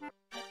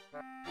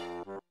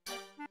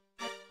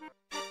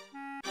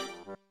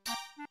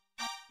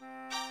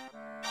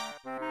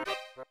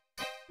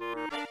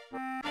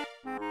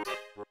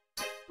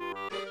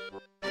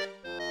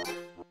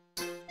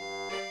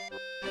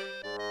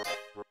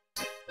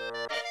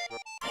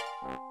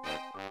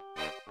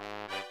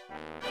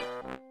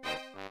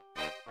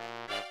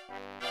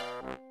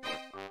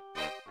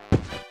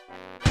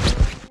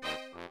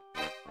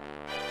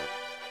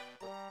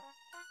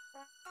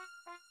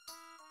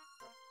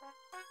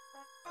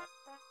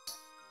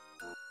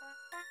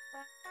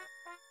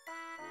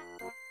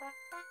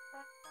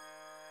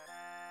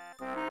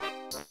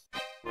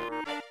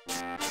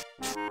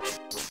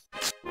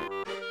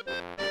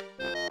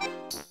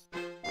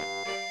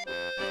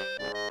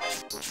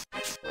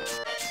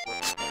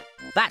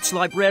 That's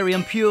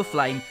Librarian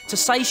Pureflame. To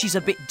say she's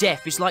a bit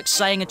deaf is like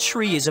saying a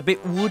tree is a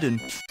bit wooden.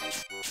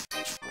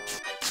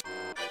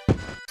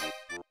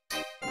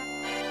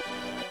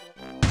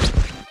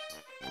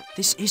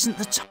 This isn't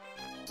the time.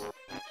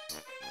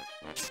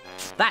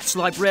 That's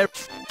Librarian...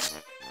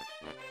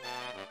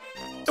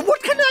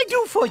 What can I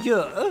do for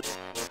you?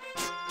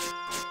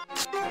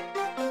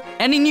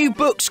 Any new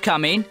books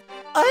coming?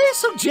 I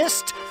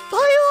suggest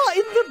Fire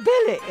in the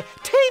Belly,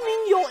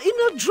 Taming Your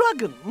Inner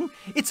Dragon.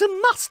 It's a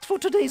must for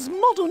today's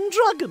modern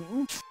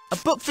dragon. A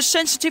book for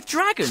sensitive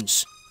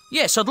dragons?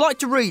 Yes, I'd like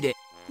to read it.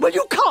 Well,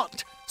 you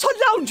can't. So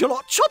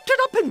Loungelot chopped it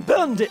up and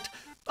burned it.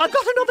 I've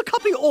got another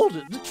copy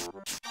ordered.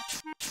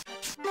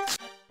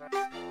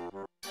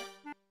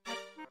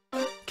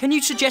 Can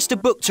you suggest a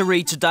book to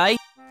read today?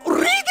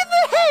 Read in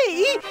the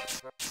hay!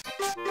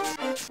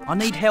 I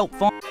need help.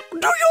 Do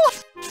you?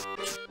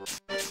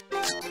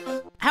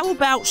 How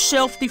about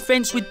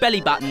self-defense with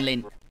belly button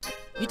lint?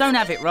 You don't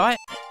have it, right?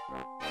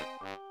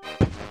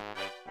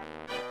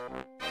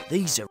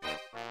 These are...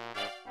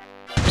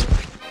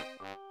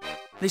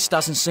 This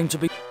doesn't seem to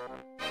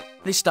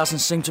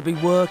be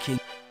working.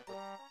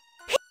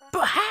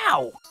 But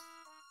how?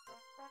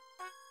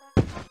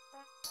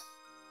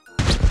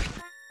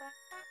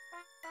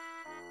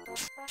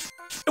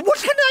 What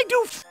can I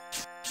do?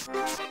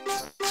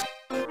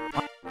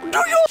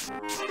 Do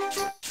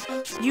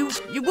you?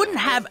 You wouldn't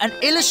have an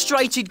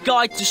illustrated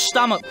guide to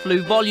stomach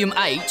flu, volume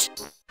 8?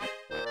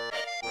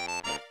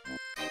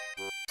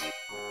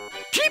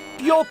 Keep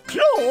your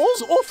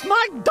claws off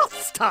my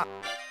duster!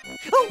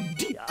 Oh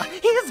dear,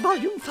 here's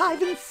volume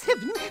 5 and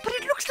 7, but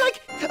it looks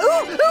like...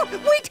 Oh,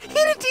 wait,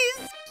 here it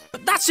is!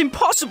 But that's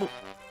impossible!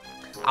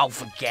 Oh,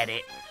 forget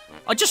it.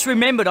 I just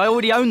remembered I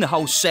already own the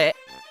whole set.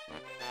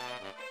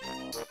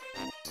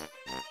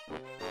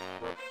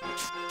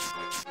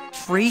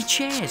 Free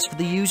chairs for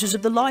the users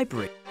of the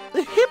library.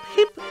 Hip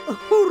hip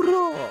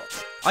hurrah!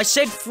 I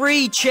said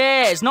free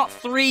chairs, not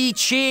 3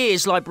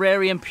 cheers,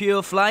 Librarian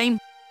Pure Flame.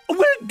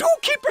 Well, do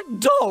keep it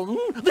down.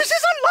 This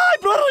is a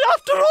library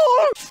after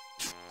all!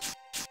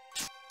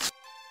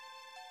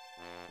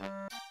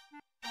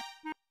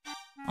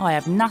 I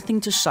have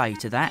nothing to say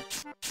to that.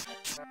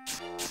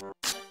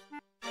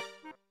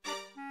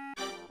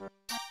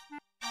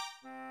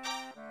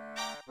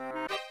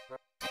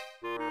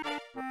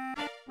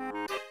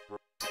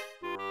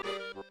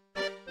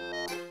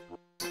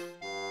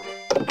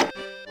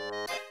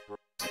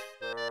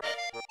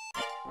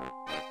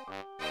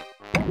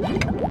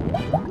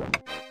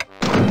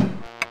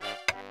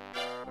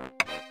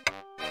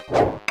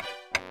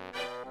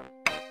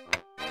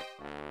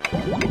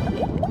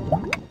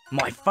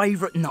 My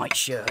favourite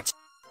nightshirt.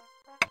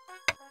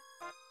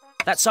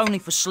 That's only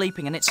for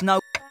sleeping and it's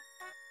no...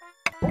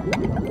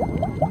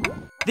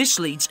 This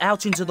leads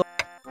out into the...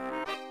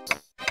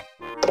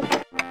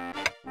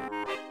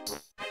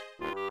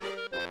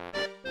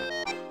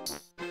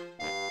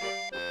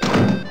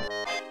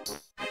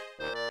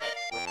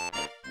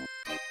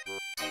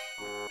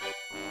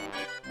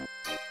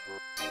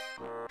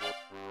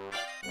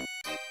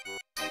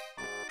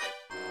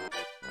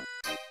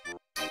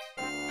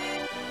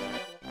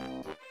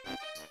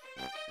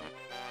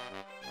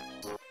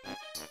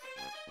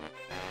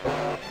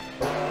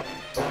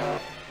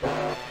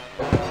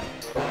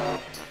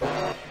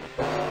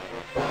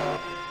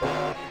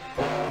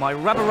 My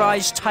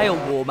rubberized tail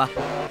warmer.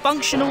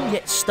 Functional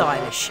yet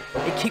stylish.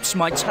 It keeps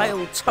my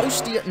tail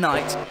toasty at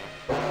night.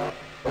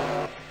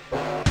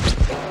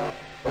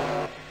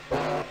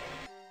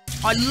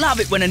 I love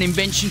it when an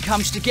invention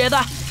comes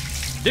together.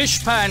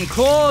 Dishpan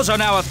claws are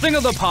now a thing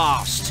of the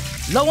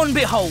past. Lo and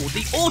behold,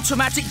 the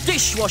automatic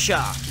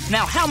dishwasher.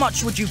 Now, how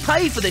much would you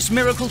pay for this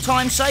miracle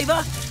time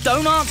saver?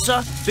 Don't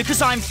answer,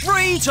 because I'm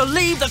free to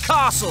leave the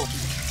castle.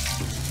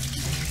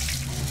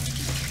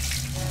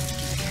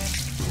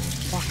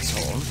 What's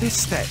all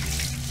this then?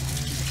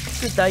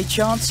 Good day,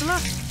 Chancellor.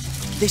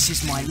 This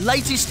is my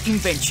latest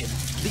invention,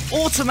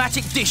 the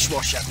automatic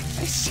dishwasher.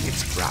 I see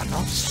it's run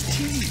off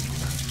steam.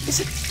 Is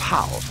it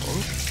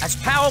powerful? As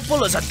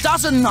powerful as a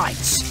dozen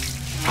knights.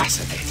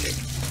 Fascinating.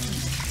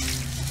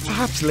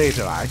 Perhaps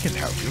later I can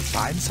help you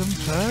find some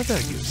further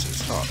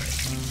uses for it.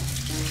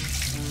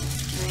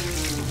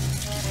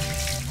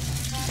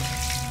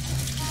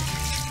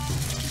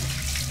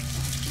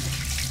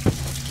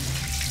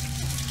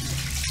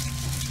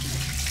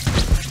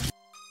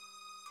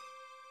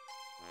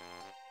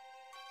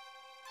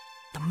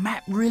 The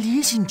map really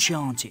is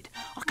enchanted.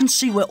 I can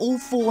see where all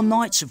 4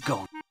 knights have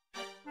gone.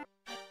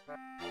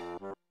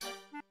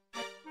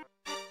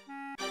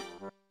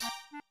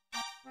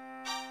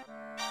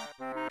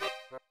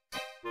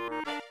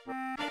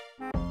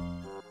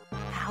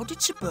 How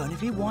did Sir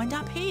Bernavir wind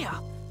up here?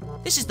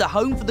 This is the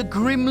home for the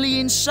grimly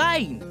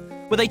insane,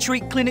 where they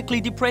treat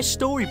clinically depressed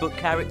storybook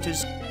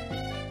characters.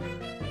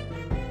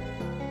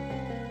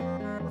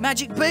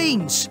 Magic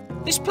beans!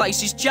 This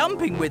place is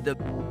jumping with them.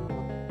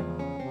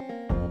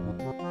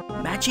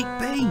 Magic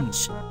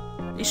beans.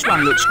 This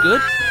one looks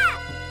good.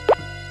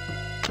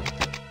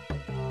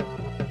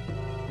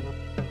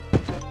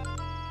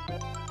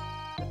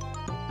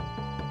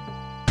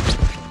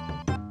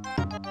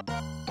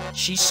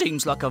 She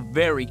seems like a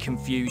very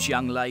confused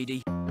young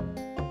lady.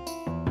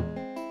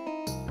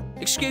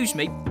 Excuse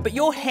me, but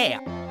your hair...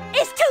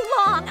 It's too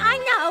long, I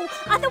know.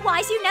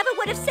 Otherwise you never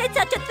would have said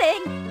such a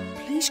thing.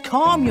 Please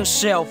calm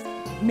yourself,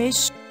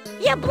 miss.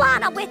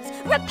 Yablanowitz!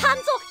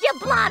 Rapunzel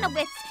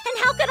Yablanowitz! And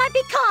how can I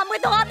be calm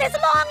with all this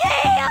long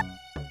hair?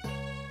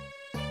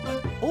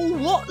 All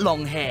what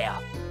long hair?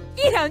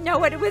 You don't know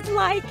what it was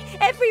like.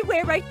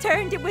 Everywhere I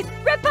turned, it was,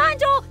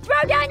 Rapunzel,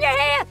 throw down your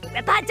hair.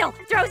 Rapunzel,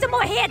 throw some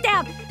more hair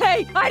down.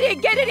 Hey, I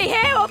didn't get any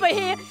hair over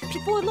here.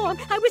 Before long,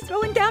 I was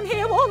throwing down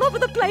hair all over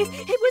the place.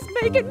 It was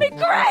making me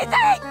crazy.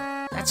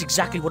 That's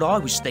exactly what I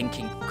was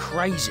thinking.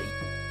 Crazy.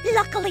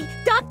 Luckily,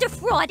 Dr.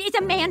 Fraud is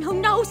a man who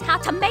knows how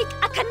to make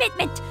a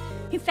commitment.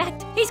 In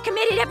fact, he's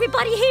committed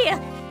everybody here.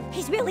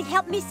 He's really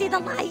helped me see the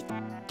light.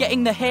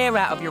 Getting the hair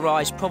out of your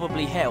eyes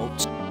probably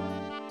helps.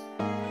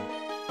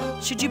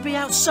 Should you be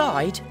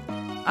outside?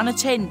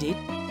 Unattended?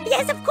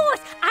 Yes, of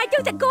course. I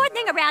do the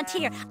gardening around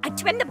here. I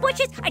trim the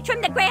bushes, I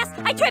trim the grass,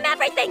 I trim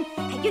everything.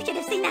 And you should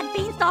have seen that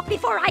beanstalk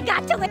before I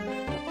got to it.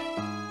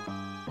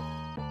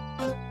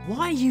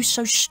 Why are you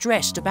so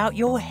stressed about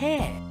your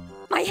hair?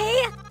 My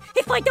hair?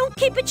 If I don't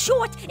keep it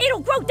short, it'll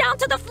grow down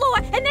to the floor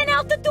and then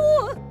out the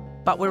door.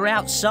 But we're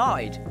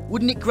outside.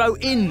 Wouldn't it grow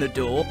in the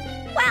door?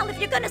 Well, if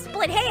you're gonna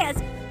split hairs.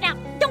 Now,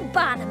 don't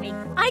bother me.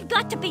 I've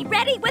got to be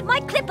ready with my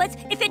clippers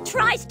if it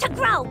tries to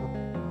grow.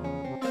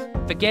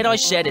 Forget I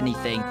said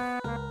anything.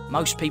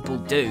 Most people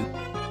do.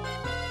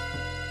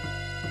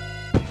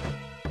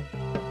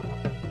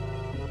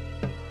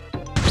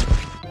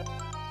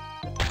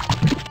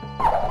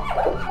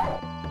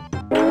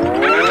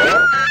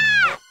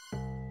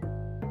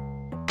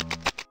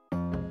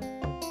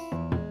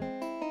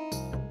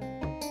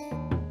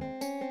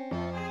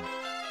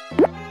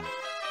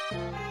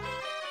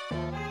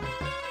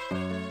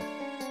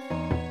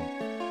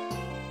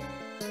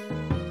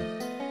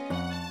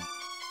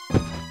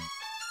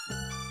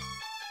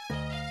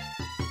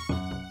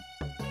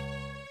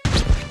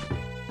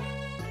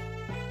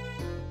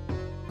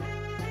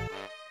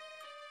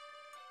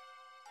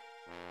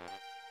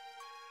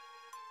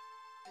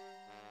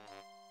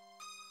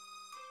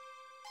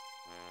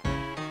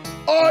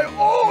 I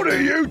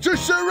order you to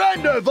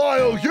surrender,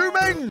 vile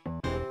human!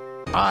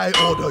 I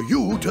order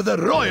you to the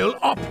Royal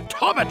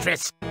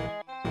Optometrist!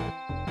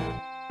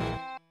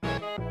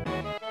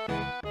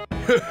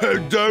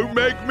 Don't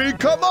make me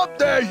come up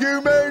there,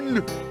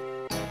 human!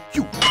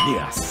 You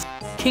nears!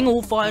 King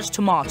Allfire's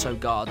tomato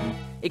garden.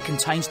 It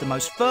contains the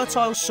most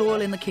fertile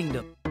soil in the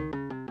kingdom.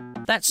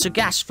 That's Sir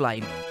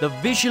Gasflame, the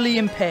visually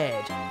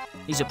impaired.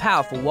 He's a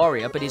powerful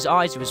warrior, but his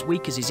eyes are as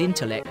weak as his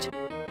intellect.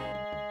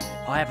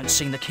 I haven't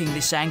seen the king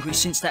this angry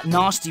since that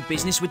nasty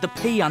business with the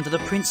pea under the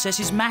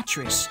princess's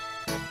mattress.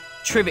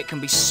 Trivet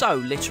can be so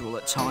literal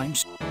at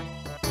times.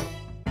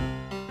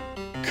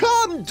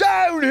 Come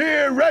down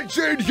here,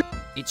 wretched!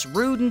 It's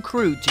rude and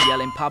crude to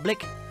yell in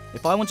public.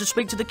 If I want to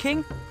speak to the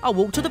king, I'll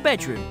walk to the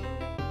bedroom.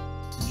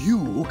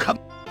 You come...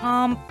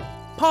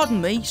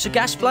 Pardon me, Sir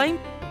Gasflame?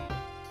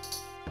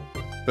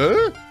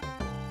 Huh?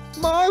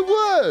 My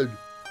word!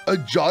 A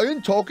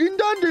giant talking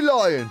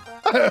dandelion!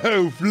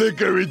 Oh,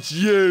 Flicker, it's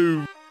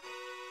you!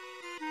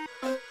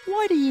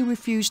 Why do you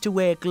refuse to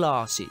wear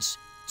glasses?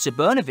 Sir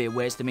Bernavere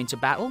wears them into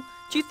battle.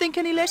 Do you think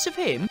any less of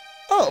him?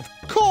 Of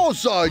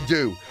course I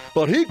do!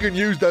 But he can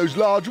use those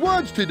large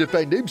words to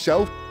defend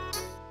himself.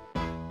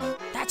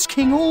 That's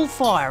King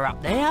Allfire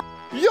up there.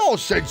 Your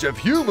sense of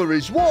humour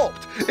is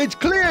warped. It's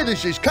clear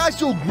this is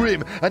Castle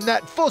Grim, and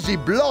that fuzzy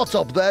blot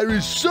up there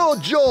is Sir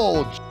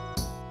George.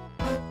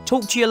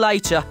 Talk to you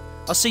later.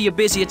 I see you're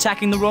busy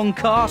attacking the wrong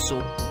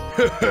castle.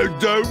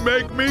 Don't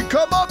make me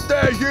come up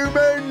there,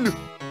 human!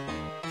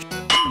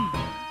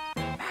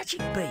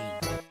 Magic beam.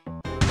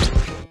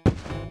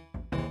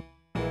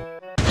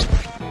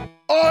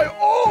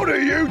 I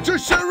order you to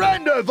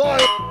surrender,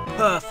 vile...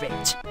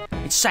 Perfect.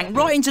 It sank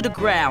right into the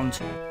ground.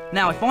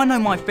 Now, if I know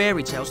my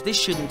fairy tales, this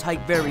shouldn't take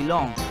very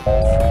long.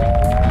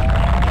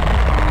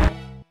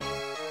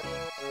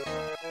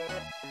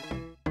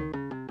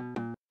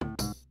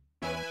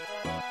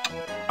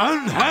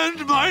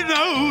 Unhand my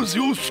nose,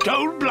 you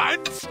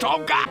stone-blind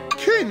stalker!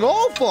 King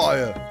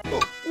Allfire!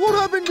 What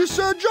happened to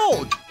Sir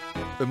George?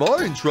 Am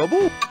I in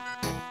trouble?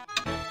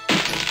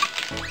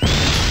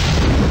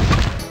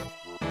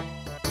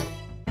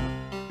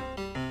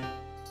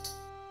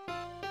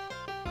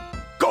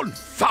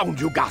 Confound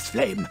you,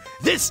 Gasflame!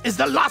 This is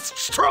the last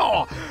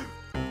straw!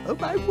 Oh,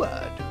 my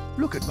word.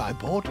 Look at my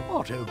poor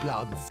tomato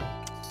plants.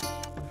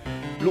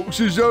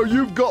 Looks as though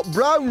you've got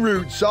brown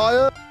roots,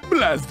 sire.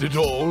 Blast it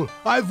all.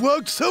 I've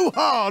worked so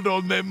hard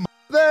on them.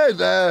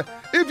 There.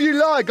 If you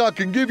like, I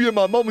can give you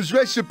my mum's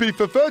recipe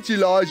for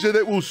fertilizer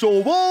that will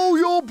solve all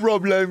your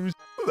problems.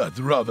 That's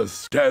rather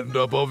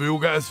stand-up of you,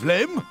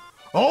 Gasflame.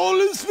 All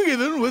is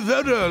forgiven with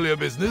that earlier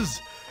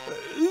business.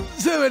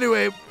 So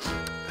anyway,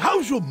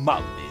 how's your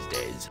mum these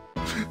days?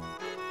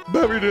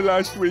 Buried her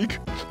last week.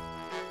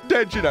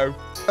 Dead, you know.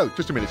 Oh,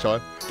 just a minute,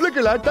 sire.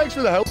 Flicker, lad, thanks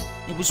for the help.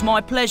 It was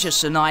my pleasure,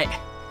 Sir Knight.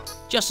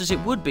 Just as it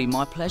would be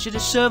my pleasure to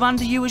serve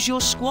under you as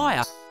your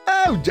squire.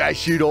 Oh,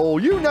 dash it all,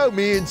 you know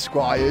me and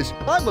squires.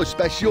 I'm a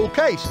special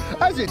case.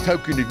 As a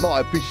token of my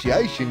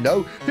appreciation,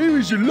 though, here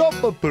is a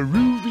lump of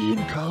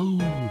Peruvian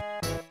coal.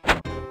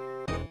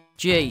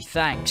 Gee,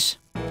 thanks.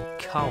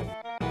 Coal.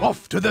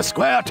 Off to the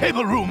square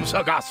table room,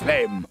 Sir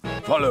Gasflame.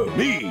 Follow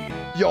me.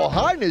 Your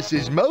Highness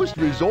is most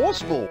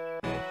resourceful.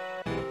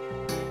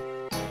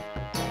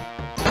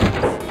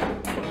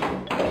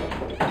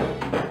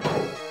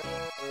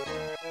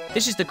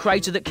 This is the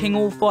crater that King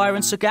Allfire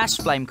and Sir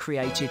Gasflame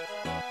created.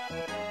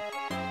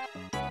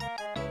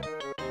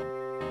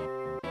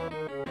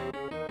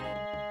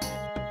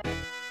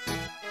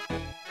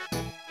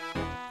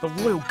 The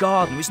Royal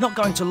Gardener is not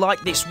going to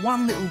like this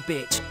one little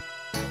bit.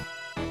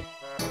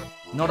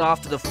 Not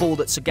after the fall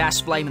that Sir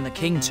Gasflame and the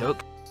King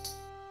took.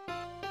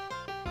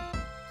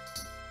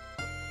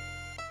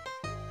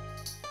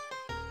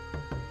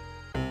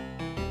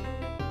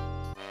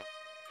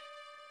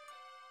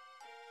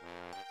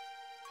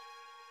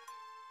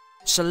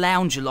 Sir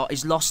Camelhot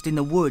is lost in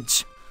the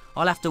woods.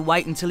 I'll have to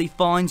wait until he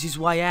finds his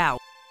way out.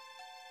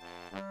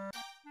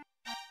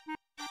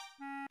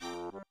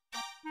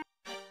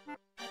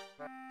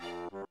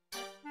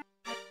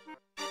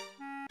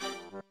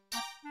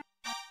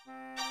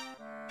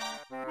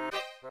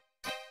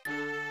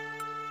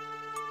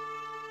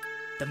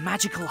 The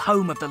magical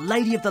home of the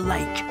Lady of the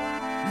Lake.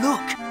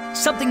 Look,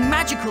 something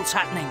magical's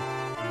happening.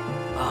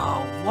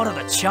 Oh, what are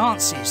the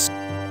chances?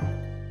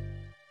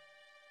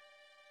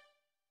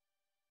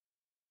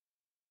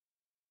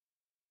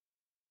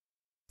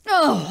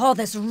 Oh, all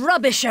this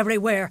rubbish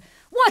everywhere.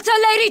 What's a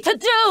lady to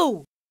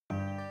do?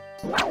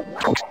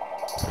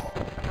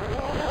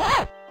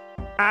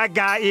 I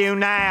got you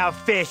now,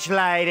 fish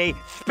lady.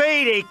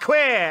 Speedy,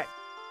 quick!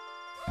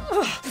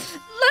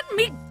 Let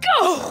me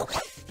go!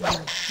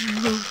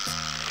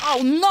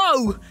 Oh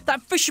no!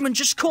 That fisherman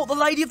just caught the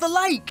Lady of the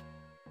Lake!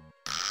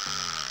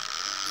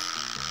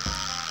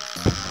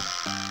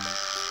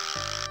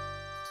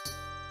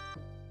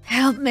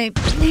 Help me,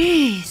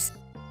 please.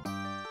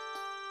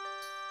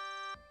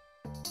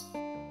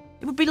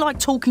 It would be like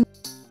talking...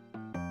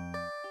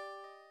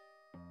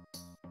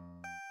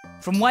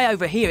 From way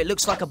over here, it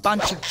looks like a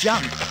bunch of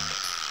junk.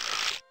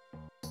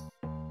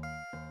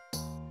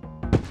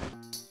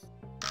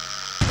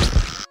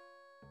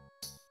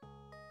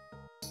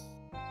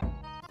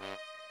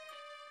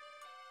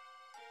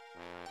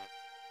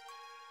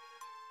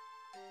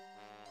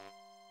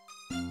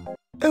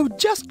 Oh,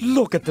 just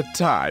look at the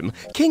time.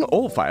 King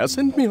Allfire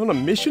sent me on a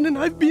mission and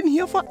I've been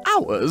here for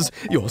hours.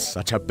 You're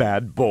such a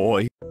bad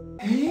boy.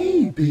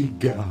 Hey, big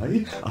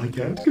guy. I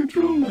can't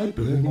control my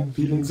burning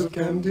feelings of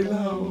candy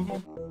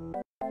love.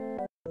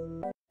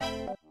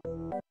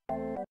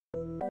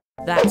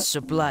 That's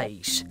Sir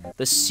Blaze,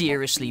 the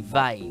seriously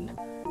vain,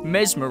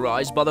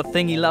 mesmerised by the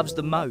thing he loves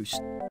the most.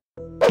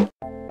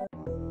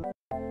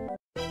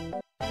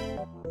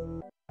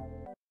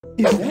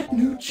 Is that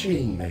new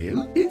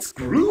chainmail? It's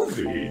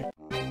groovy.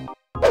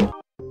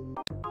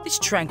 This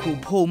tranquil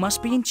pool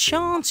must be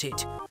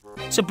enchanted.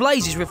 Sir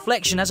Blaze's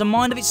reflection has a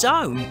mind of its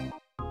own.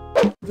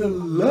 The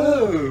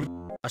love.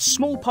 A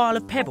small pile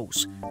of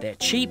pebbles. They're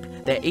cheap,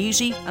 they're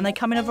easy, and they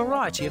come in a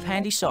variety of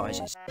handy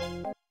sizes.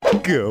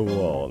 Go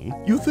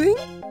on, you think?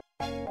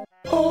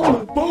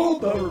 All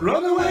aboard the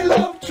runaway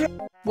love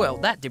train. Well,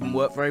 that didn't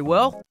work very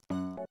well.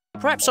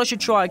 Perhaps I should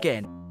try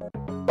again.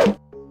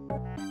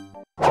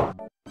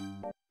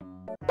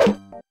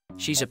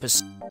 She's a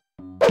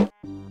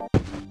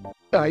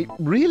I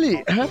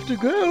really have to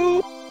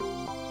go.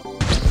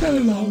 So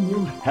long,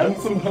 you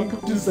handsome hunk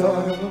of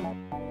desire.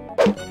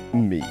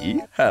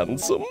 Me,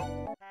 handsome?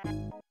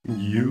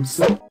 You,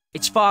 sir?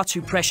 It's far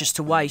too precious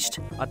to waste.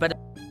 I better...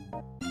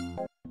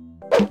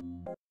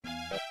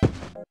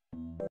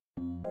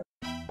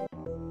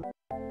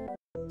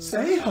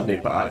 Say, honey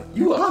pie,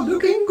 you are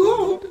looking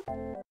good.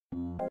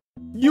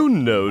 You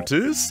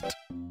noticed?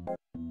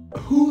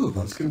 Who of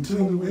us can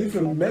turn away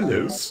from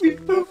mellow,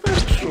 sweet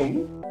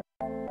perfection?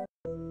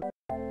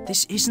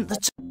 This isn't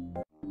the...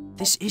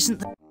 This isn't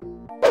the...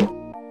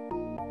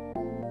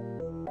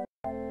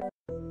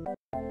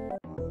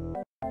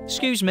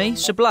 Excuse me,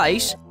 Sir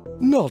Blaze?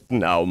 Not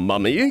now,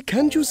 Mummy.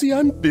 Can't you see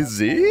I'm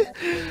busy?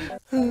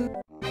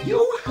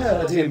 You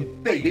heard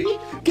him, baby.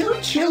 Go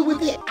chill with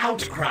the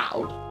out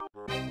crowd.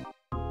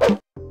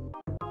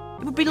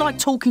 It would be like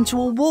talking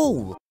to a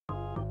wall.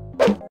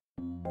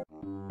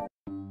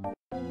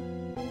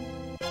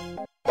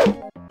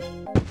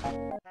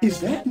 Is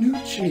that new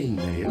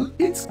chainmail?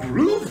 It's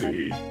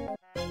groovy.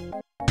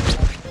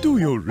 Do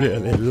you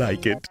really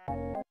like it?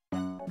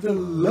 The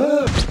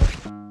love...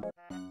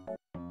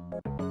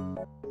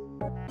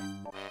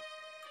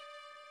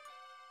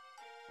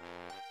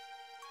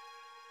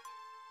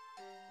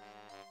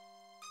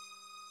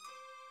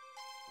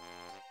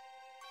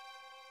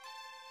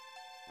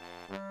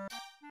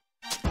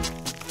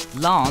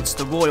 Lance,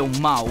 the royal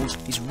mole,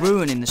 is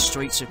ruining the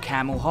streets of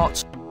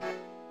Camelhot.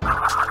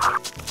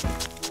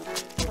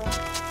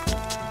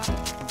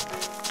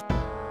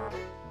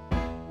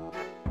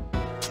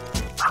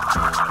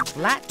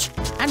 Flat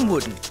and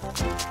wooden.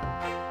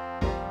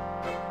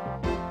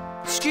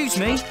 Excuse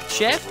me,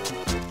 chef?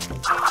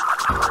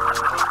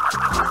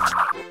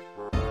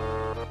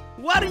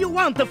 What do you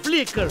want, the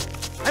flicker?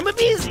 I'm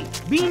busy,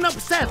 being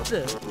upset.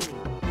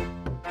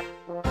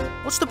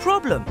 What's the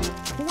problem?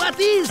 What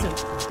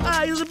isn't?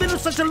 It's been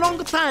such a long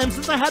time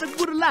since I had a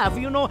good laugh,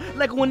 you know,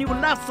 like when you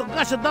laugh so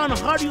gosh darn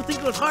hard you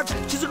think your heart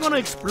is gonna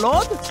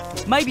explode?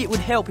 Maybe it would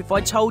help if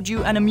I told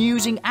you an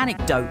amusing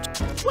anecdote.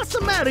 What's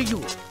the matter,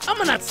 you?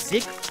 I'm not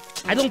sick.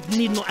 I don't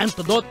need no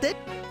antidote.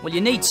 Well,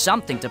 you need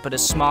something to put a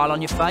smile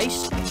on your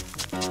face.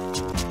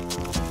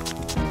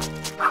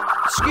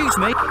 Excuse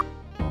me.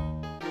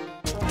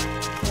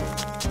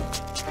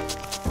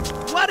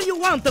 What do you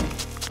want?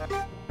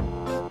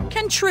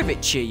 Can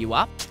Trivet cheer you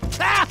up?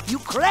 Ah, you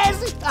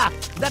crazy? Ah,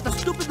 that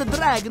stupid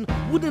dragon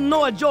wouldn't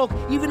know a joke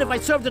even if I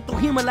served it to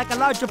him like a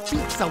larger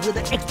pizza with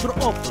an extra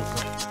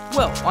opals.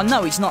 Well, I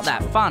know he's not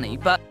that funny,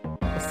 but...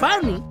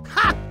 Funny?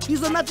 Ha!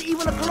 He's not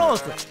even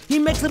close. He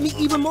makes me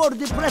even more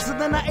depressed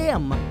than I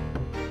am.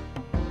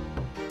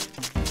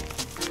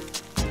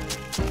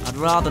 I'd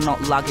rather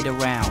not lug it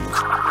around.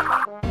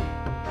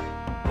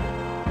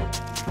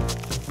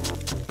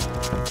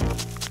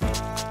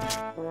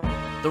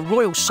 The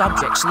royal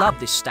subjects love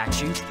this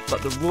statue,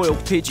 but the royal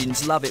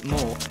pigeons love it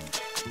more.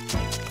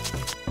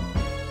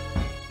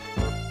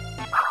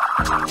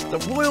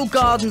 The royal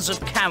gardens of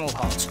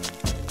Camelhot,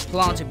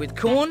 planted with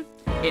corn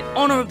in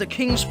honour of the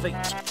king's feet.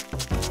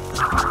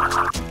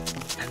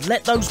 And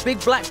let those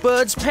big black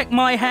birds peck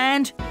my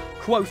hand,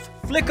 quoth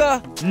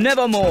Flicker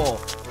nevermore.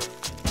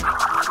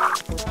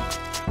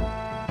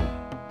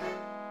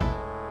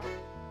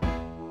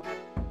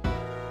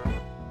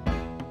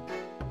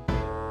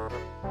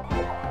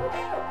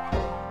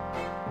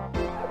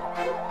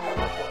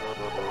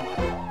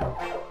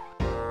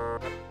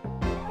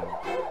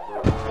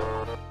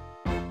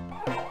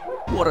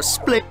 What a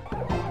split!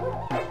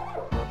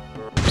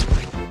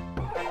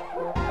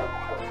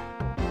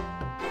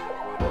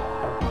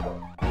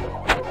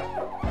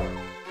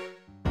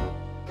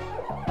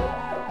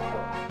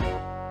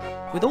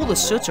 With all the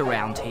soot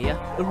around here,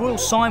 the royal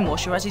sign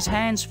washer has his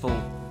hands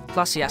full.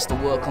 Plus he has to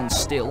work on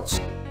stilts.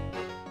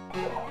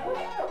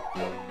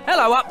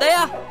 Hello up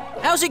there!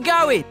 How's it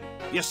going?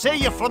 You say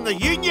you're from the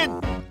Union?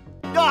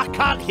 Oh, I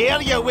can't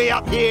hear you way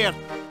up here.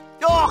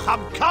 Oh,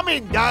 I'm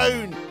coming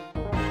down.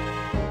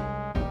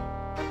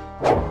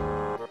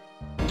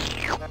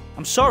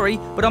 I'm sorry,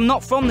 but I'm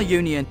not from the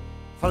Union.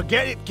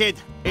 Forget it, kid.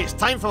 It's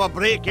time for a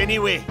break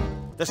anyway.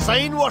 The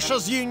Sign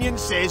Washers Union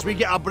says we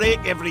get a break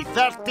every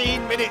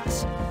 13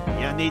 minutes.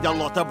 You need a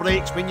lot of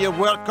breaks when you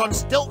work on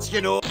stilts,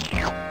 you know.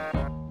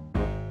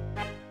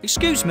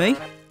 Excuse me,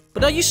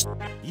 but are you...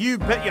 You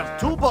bet your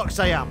toolbox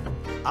I am.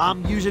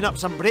 I'm using up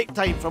some break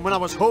time from when I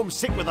was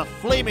homesick with a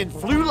flaming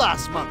flu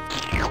last month.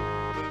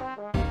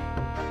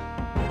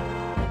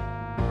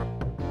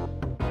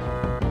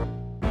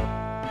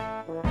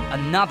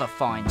 Another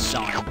fine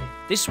sign.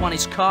 This one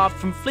is carved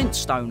from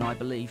flintstone, I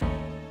believe.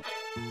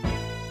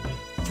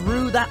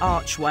 Through that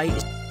archway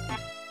is...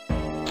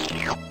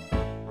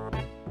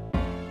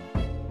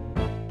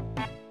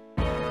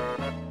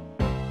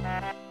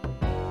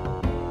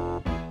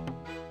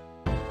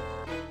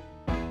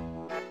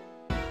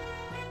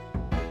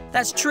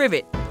 That's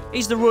Trivet.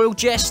 He's the royal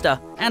jester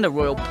and a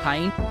royal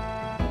pain.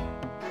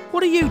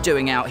 What are you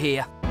doing out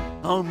here?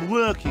 I'm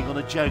working on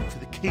a joke for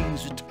the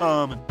King's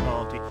retirement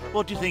party.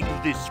 What do you think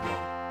of this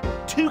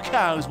one? 2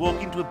 cows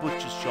walk into a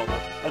butcher's shop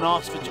and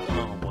ask for...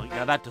 Oh, well,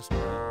 yeah, that doesn't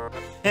work.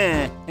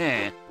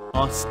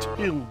 I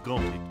still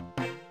got it.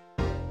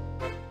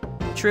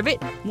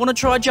 Trivet, want to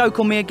try a joke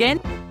on me again?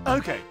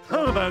 OK,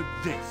 how about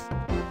this?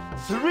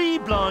 3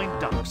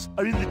 blind ducks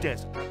are in the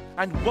desert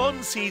and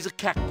one sees a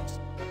cactus.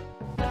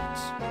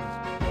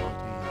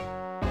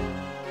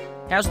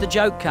 How's the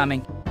joke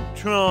coming?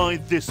 Try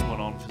this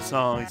one on for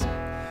size.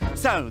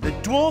 So, the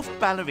dwarf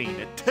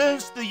ballerina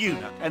turns to the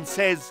eunuch and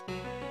says...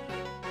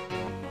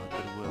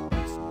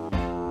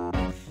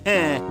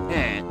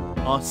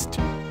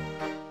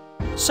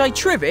 Say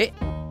Trivet?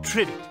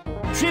 Trivet.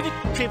 Trivet,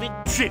 trivet,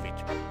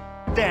 trivet.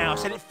 There, I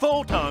said it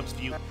 4 times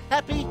for you.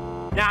 Happy?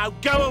 Now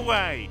go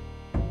away!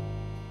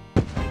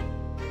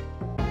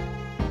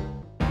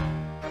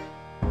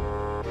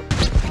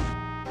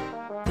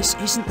 This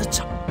isn't the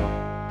time.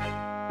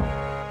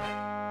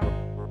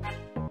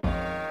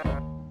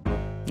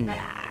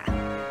 Nah.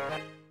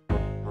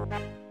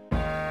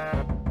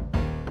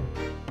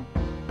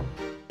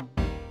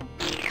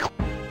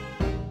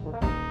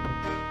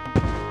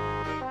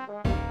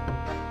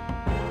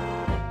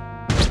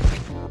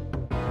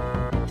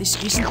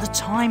 This isn't the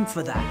time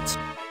for that.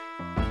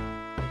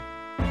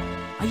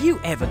 Are you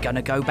ever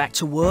gonna go back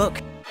to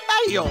work?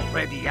 I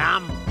already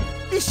am.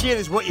 This here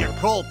is what you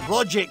call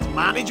project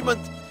management.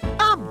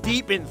 I'm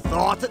deep in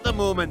thought at the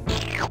moment.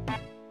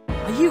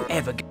 Are you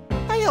ever...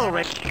 I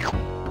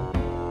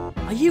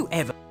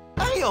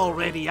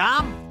already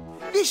am.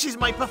 This is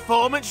my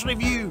performance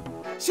review.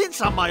 Since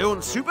I'm my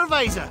own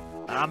supervisor,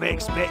 I'm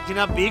expecting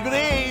a big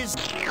raise.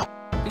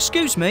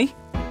 Excuse me?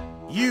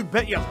 You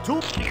bet your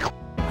toe.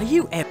 Are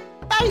you ever...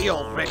 Are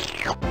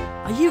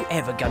you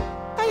ever going...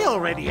 I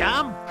already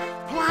am.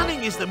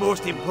 Planning is the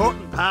most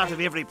important part of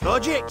every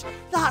project.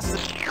 That's the...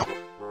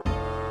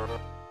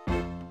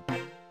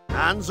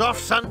 Hands off,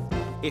 son.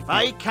 If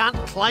I can't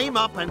climb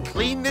up and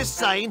clean this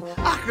sign,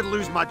 I could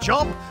lose my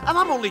job, and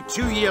I'm only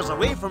 2 years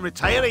away from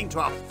retiring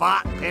to a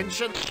fat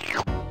pension.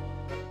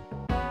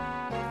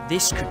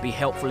 This could be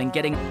helpful in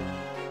getting...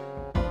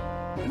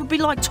 It would be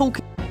like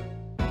talking...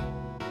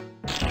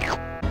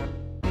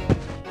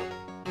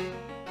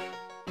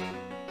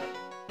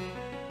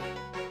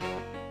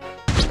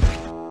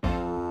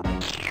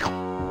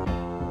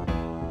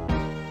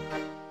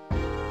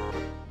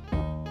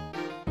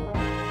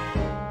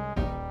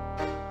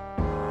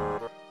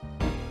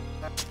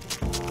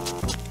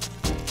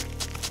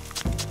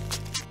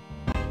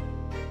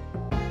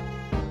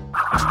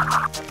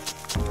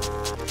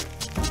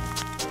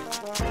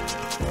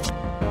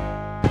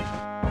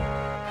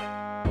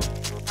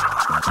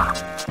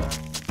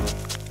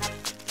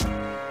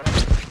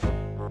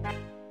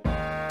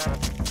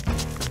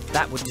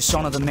 That would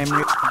dishonour the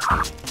memory.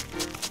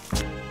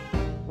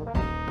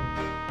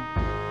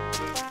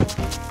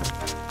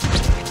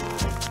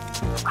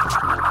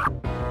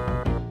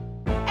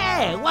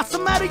 Hey, what's the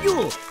matter,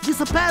 you?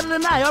 This pattern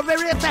and I are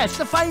very attached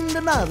to find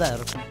another.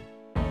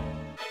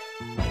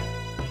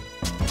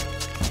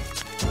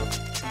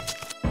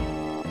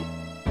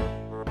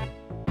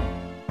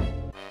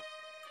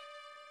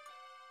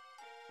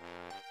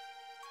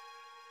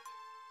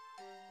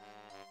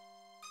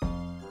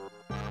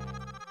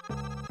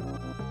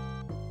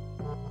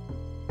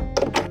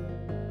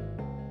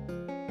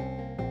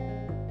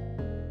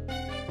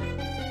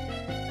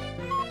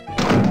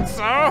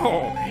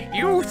 So,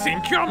 you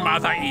think your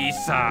mother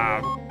is,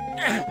 A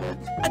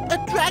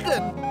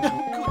dragon?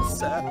 Oh, good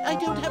sir, I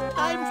don't have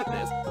time for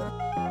this.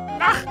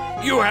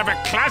 Ah, you have a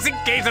classic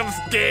case of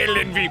scale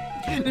envy.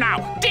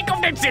 Now, take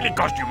off that silly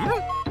costume.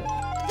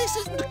 This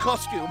isn't a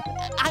costume.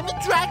 I'm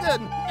a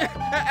dragon.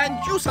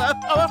 And you, sir,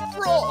 are a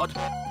fraud.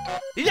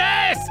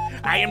 Yes,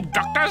 I am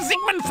Dr.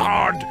 Sigmund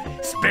Freud,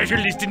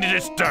 specialist in the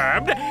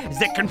disturbed,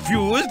 the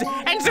confused,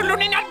 and the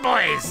loony nut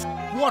boys.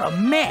 What a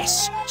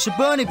mess! Sir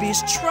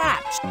Burnaby's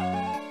trapped.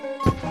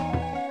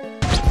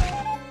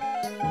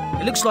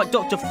 It looks like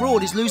Dr.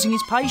 Fraud is losing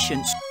his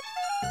patience.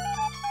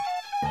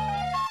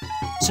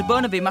 Sir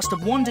Burnaby must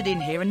have wandered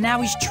in here and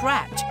now he's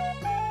trapped.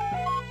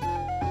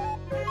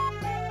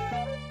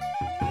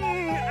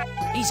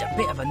 He's a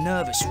bit of a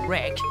nervous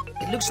wreck.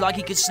 It looks like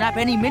he could snap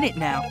any minute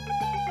now.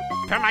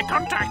 Per my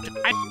contract,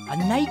 A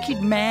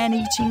naked man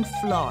eating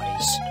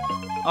flies.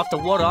 After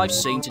what I've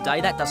seen today,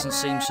 that doesn't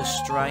seem so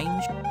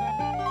strange.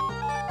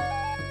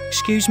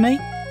 Excuse me?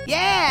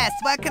 Yes,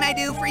 what can I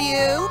do for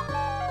you?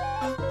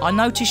 I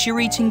notice you're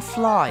eating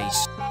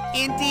flies.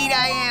 Indeed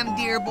I am,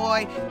 dear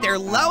boy. They're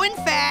low in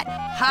fat,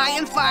 high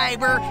in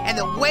fiber, and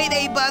the way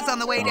they buzz on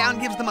the way down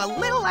gives them a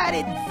little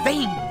added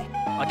zing.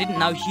 I didn't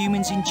know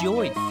humans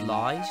enjoyed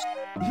flies.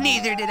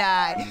 Neither did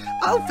I.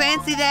 Oh,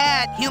 fancy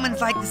that.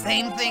 Humans like the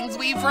same things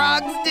we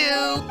frogs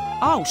do.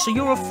 Oh, so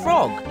you're a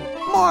frog?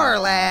 More or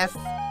less.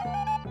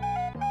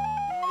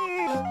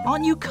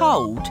 Aren't you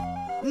cold?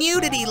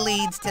 Nudity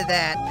leads to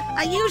that.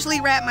 I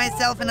usually wrap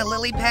myself in a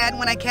lily pad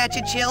when I catch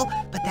a chill,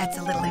 but that's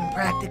a little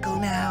impractical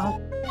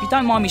now. If you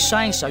don't mind me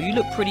saying so, you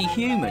look pretty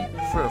human.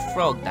 For a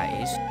frog,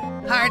 that is.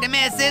 Hard to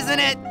miss, isn't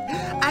it?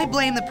 I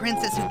blame the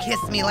princess who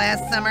kissed me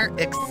last summer.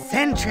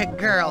 Eccentric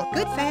girl.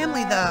 Good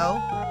family,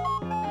 though.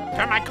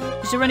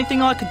 Is there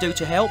anything I could do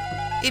to help?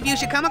 If you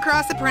should come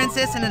across a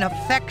princess in an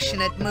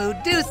affectionate mood,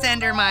 do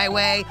send her my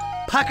way.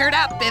 Puckered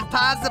up, if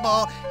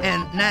possible,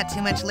 and not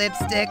too much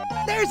lipstick.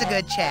 There's a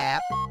good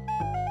chap.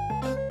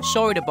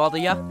 Sorry to bother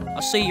you.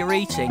 I see you're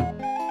eating.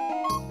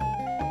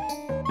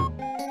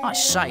 I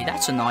say,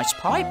 that's a nice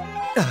pipe.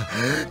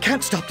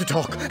 Can't stop to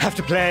talk. Have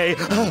to play.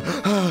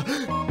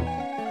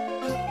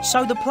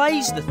 So the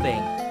play's the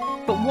thing.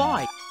 But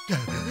why?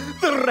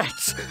 The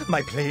rats!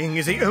 My playing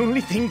is the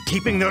only thing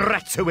keeping the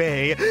rats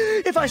away.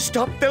 If I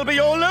stop, they'll be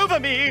all over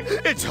me.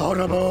 It's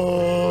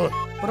horrible.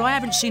 But I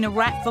haven't seen a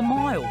rat for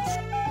miles.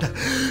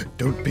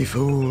 Don't be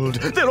fooled.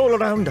 They're all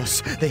around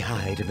us. They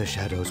hide in the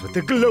shadows with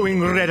their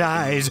glowing red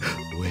eyes,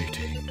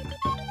 waiting.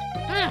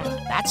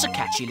 That's a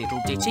catchy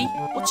little ditty.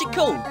 What's it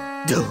called?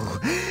 Oh,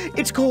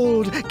 it's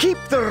called Keep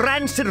the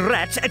Rancid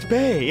Rats at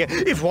Bay.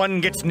 If one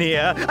gets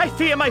near, I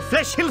fear my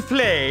flesh he'll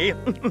flay.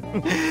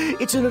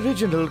 It's an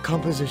original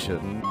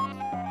composition.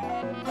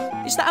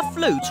 Is that a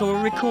flute or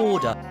a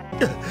recorder?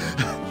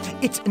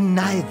 It's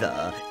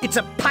neither. It's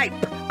a pipe.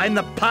 I'm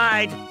the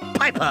Pied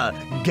Piper.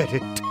 Get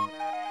it?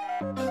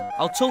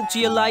 I'll talk to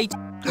you later.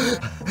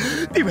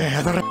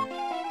 Beware the...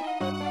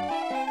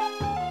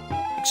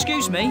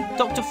 Excuse me,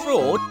 Dr.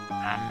 Fraud?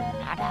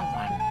 Another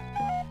one.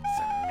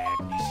 The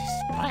madness is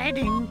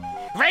spreading.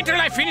 Wait till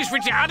I finish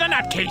with the other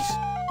nutcase.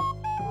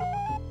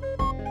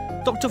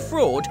 Dr.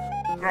 Fraud?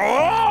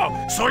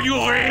 Oh, so you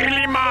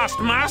really must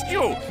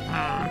you?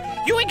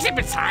 You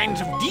exhibit signs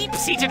of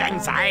deep-seated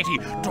anxiety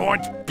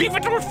towards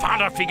pivotal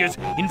father figures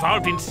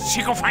involved in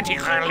sycophantic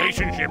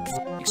relationships.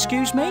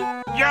 Excuse me?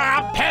 You're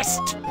a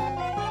pest.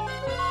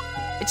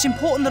 It's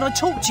important that I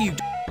talk to you.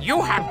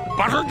 You have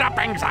bottled-up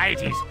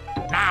anxieties.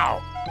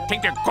 Now,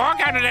 take the cork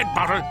out of that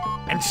bottle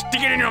and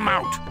stick it in your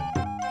mouth.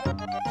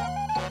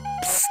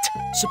 Psst,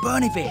 Sir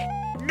Burnaby.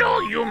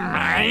 Do you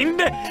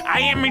mind? I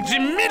am in the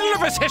middle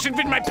of a session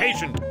with my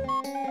patient.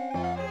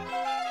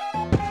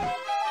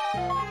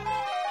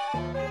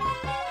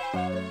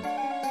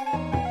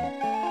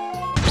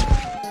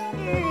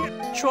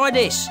 Try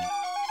this.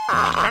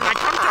 I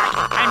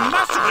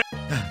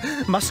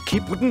must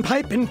keep wooden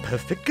pipe in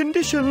perfect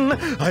condition.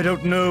 I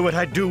don't know what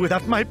I'd do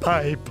without my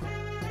pipe.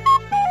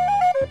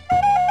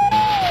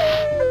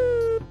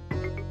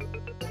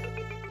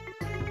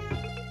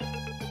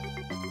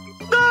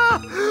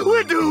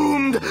 We're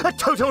doomed! A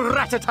total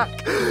rat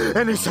attack!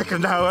 Any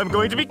second now, I'm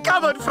going to be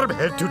covered from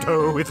head to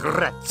toe with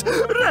rats.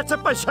 Rats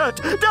up my shirt,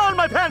 down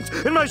my pants,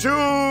 in my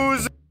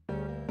shoes!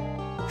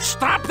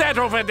 Stop that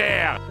over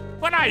there!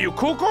 What are you,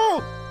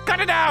 cuckoo? Cut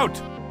it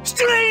out!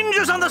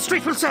 Strangers on the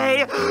street will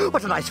say,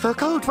 what a nice fur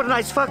coat, what a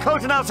nice fur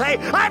coat, and I'll say,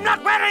 I'm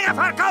not wearing a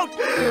fur coat!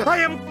 I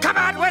am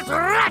covered with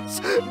rats!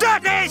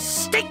 Dirty,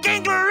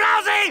 stinking,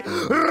 lousy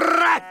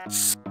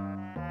rats!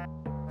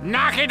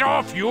 Knock it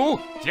off, you!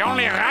 The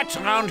only rats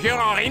around here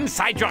are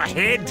inside your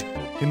head.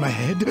 In my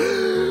head?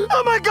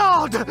 Oh my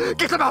God!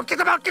 Get them out, get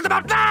them out, get them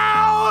out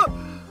now!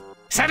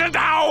 Settle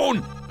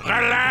down!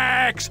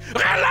 Relax!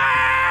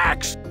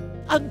 Relax!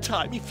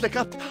 Untie me,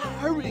 Flicker.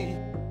 Hurry!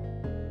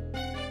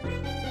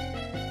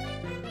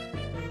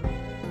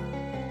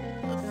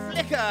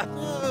 Flicker!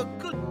 Oh,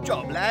 good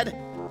job, lad.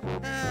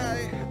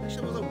 I wish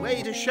there was a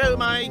way to show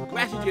my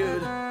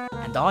gratitude.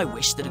 And I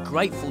wish that a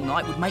grateful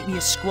knight would make me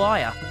a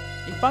squire.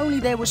 If only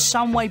there was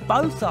some way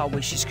both our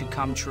wishes could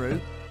come true.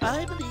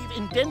 I believe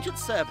indentured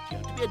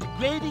servitude to be a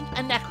degrading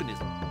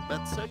anachronism.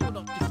 But so you'll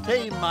not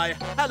defame my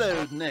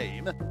hallowed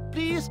name,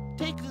 please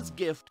take this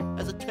gift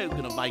as a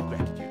token of my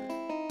gratitude.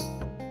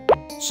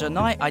 Sir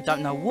Knight, I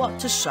don't know what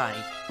to say,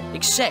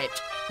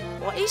 except,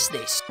 what is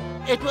this?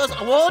 It was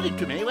awarded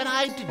to me when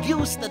I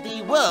deduced that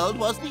the world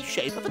was the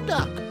shape of a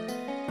duck.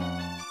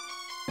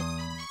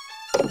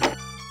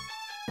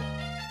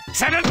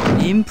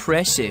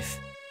 Impressive.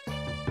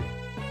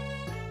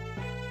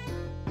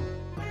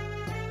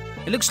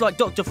 It looks like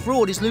Dr.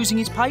 Fraud is losing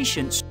his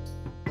patience.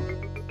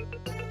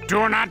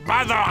 Do not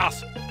bother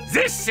us!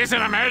 This is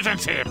an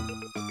emergency!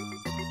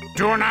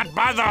 Do not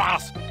bother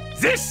us!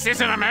 This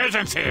is an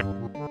emergency!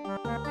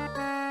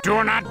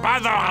 Do not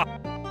bother us!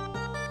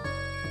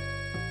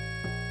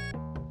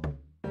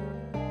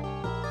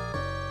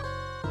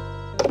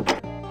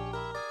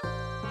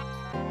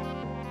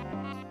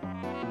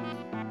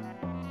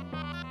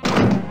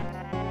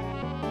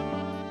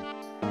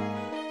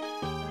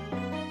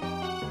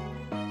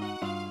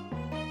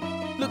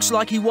 Looks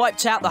like he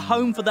wiped out the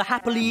home for the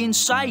happily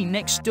insane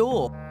next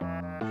door.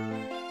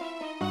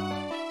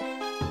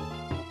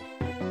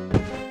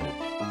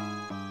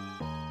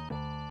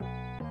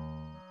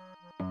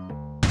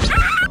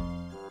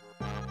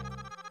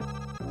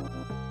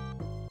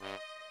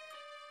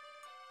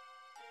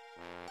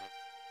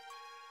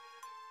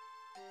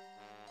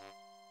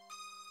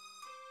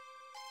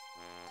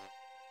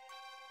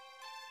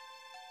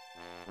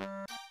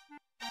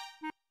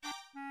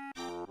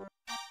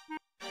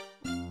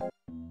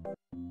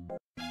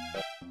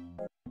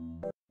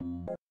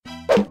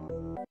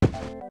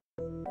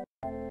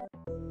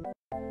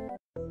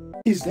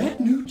 Is that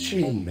new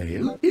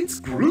chainmail?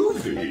 It's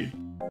groovy.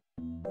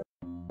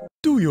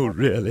 Do you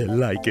really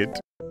like it?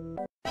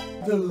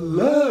 The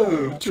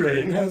love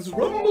train has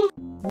rumbled.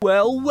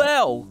 Well,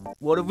 well,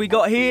 what have we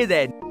got here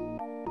then?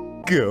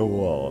 Go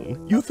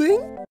on, you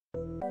think?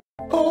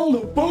 All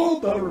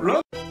aboard the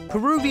run.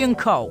 Peruvian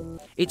coal.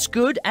 It's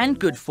good and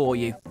good for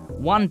you.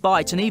 One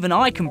bite and even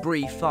I can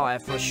breathe fire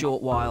for a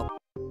short while.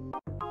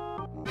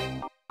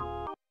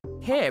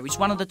 Hair is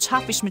one of the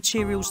toughest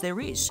materials there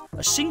is.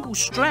 A single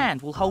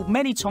strand will hold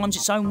many times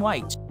its own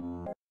weight.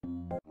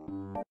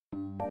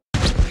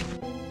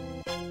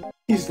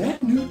 Is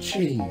that new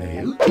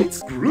chainmail?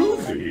 It's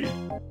groovy.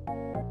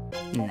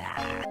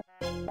 Nah.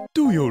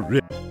 Do you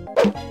really?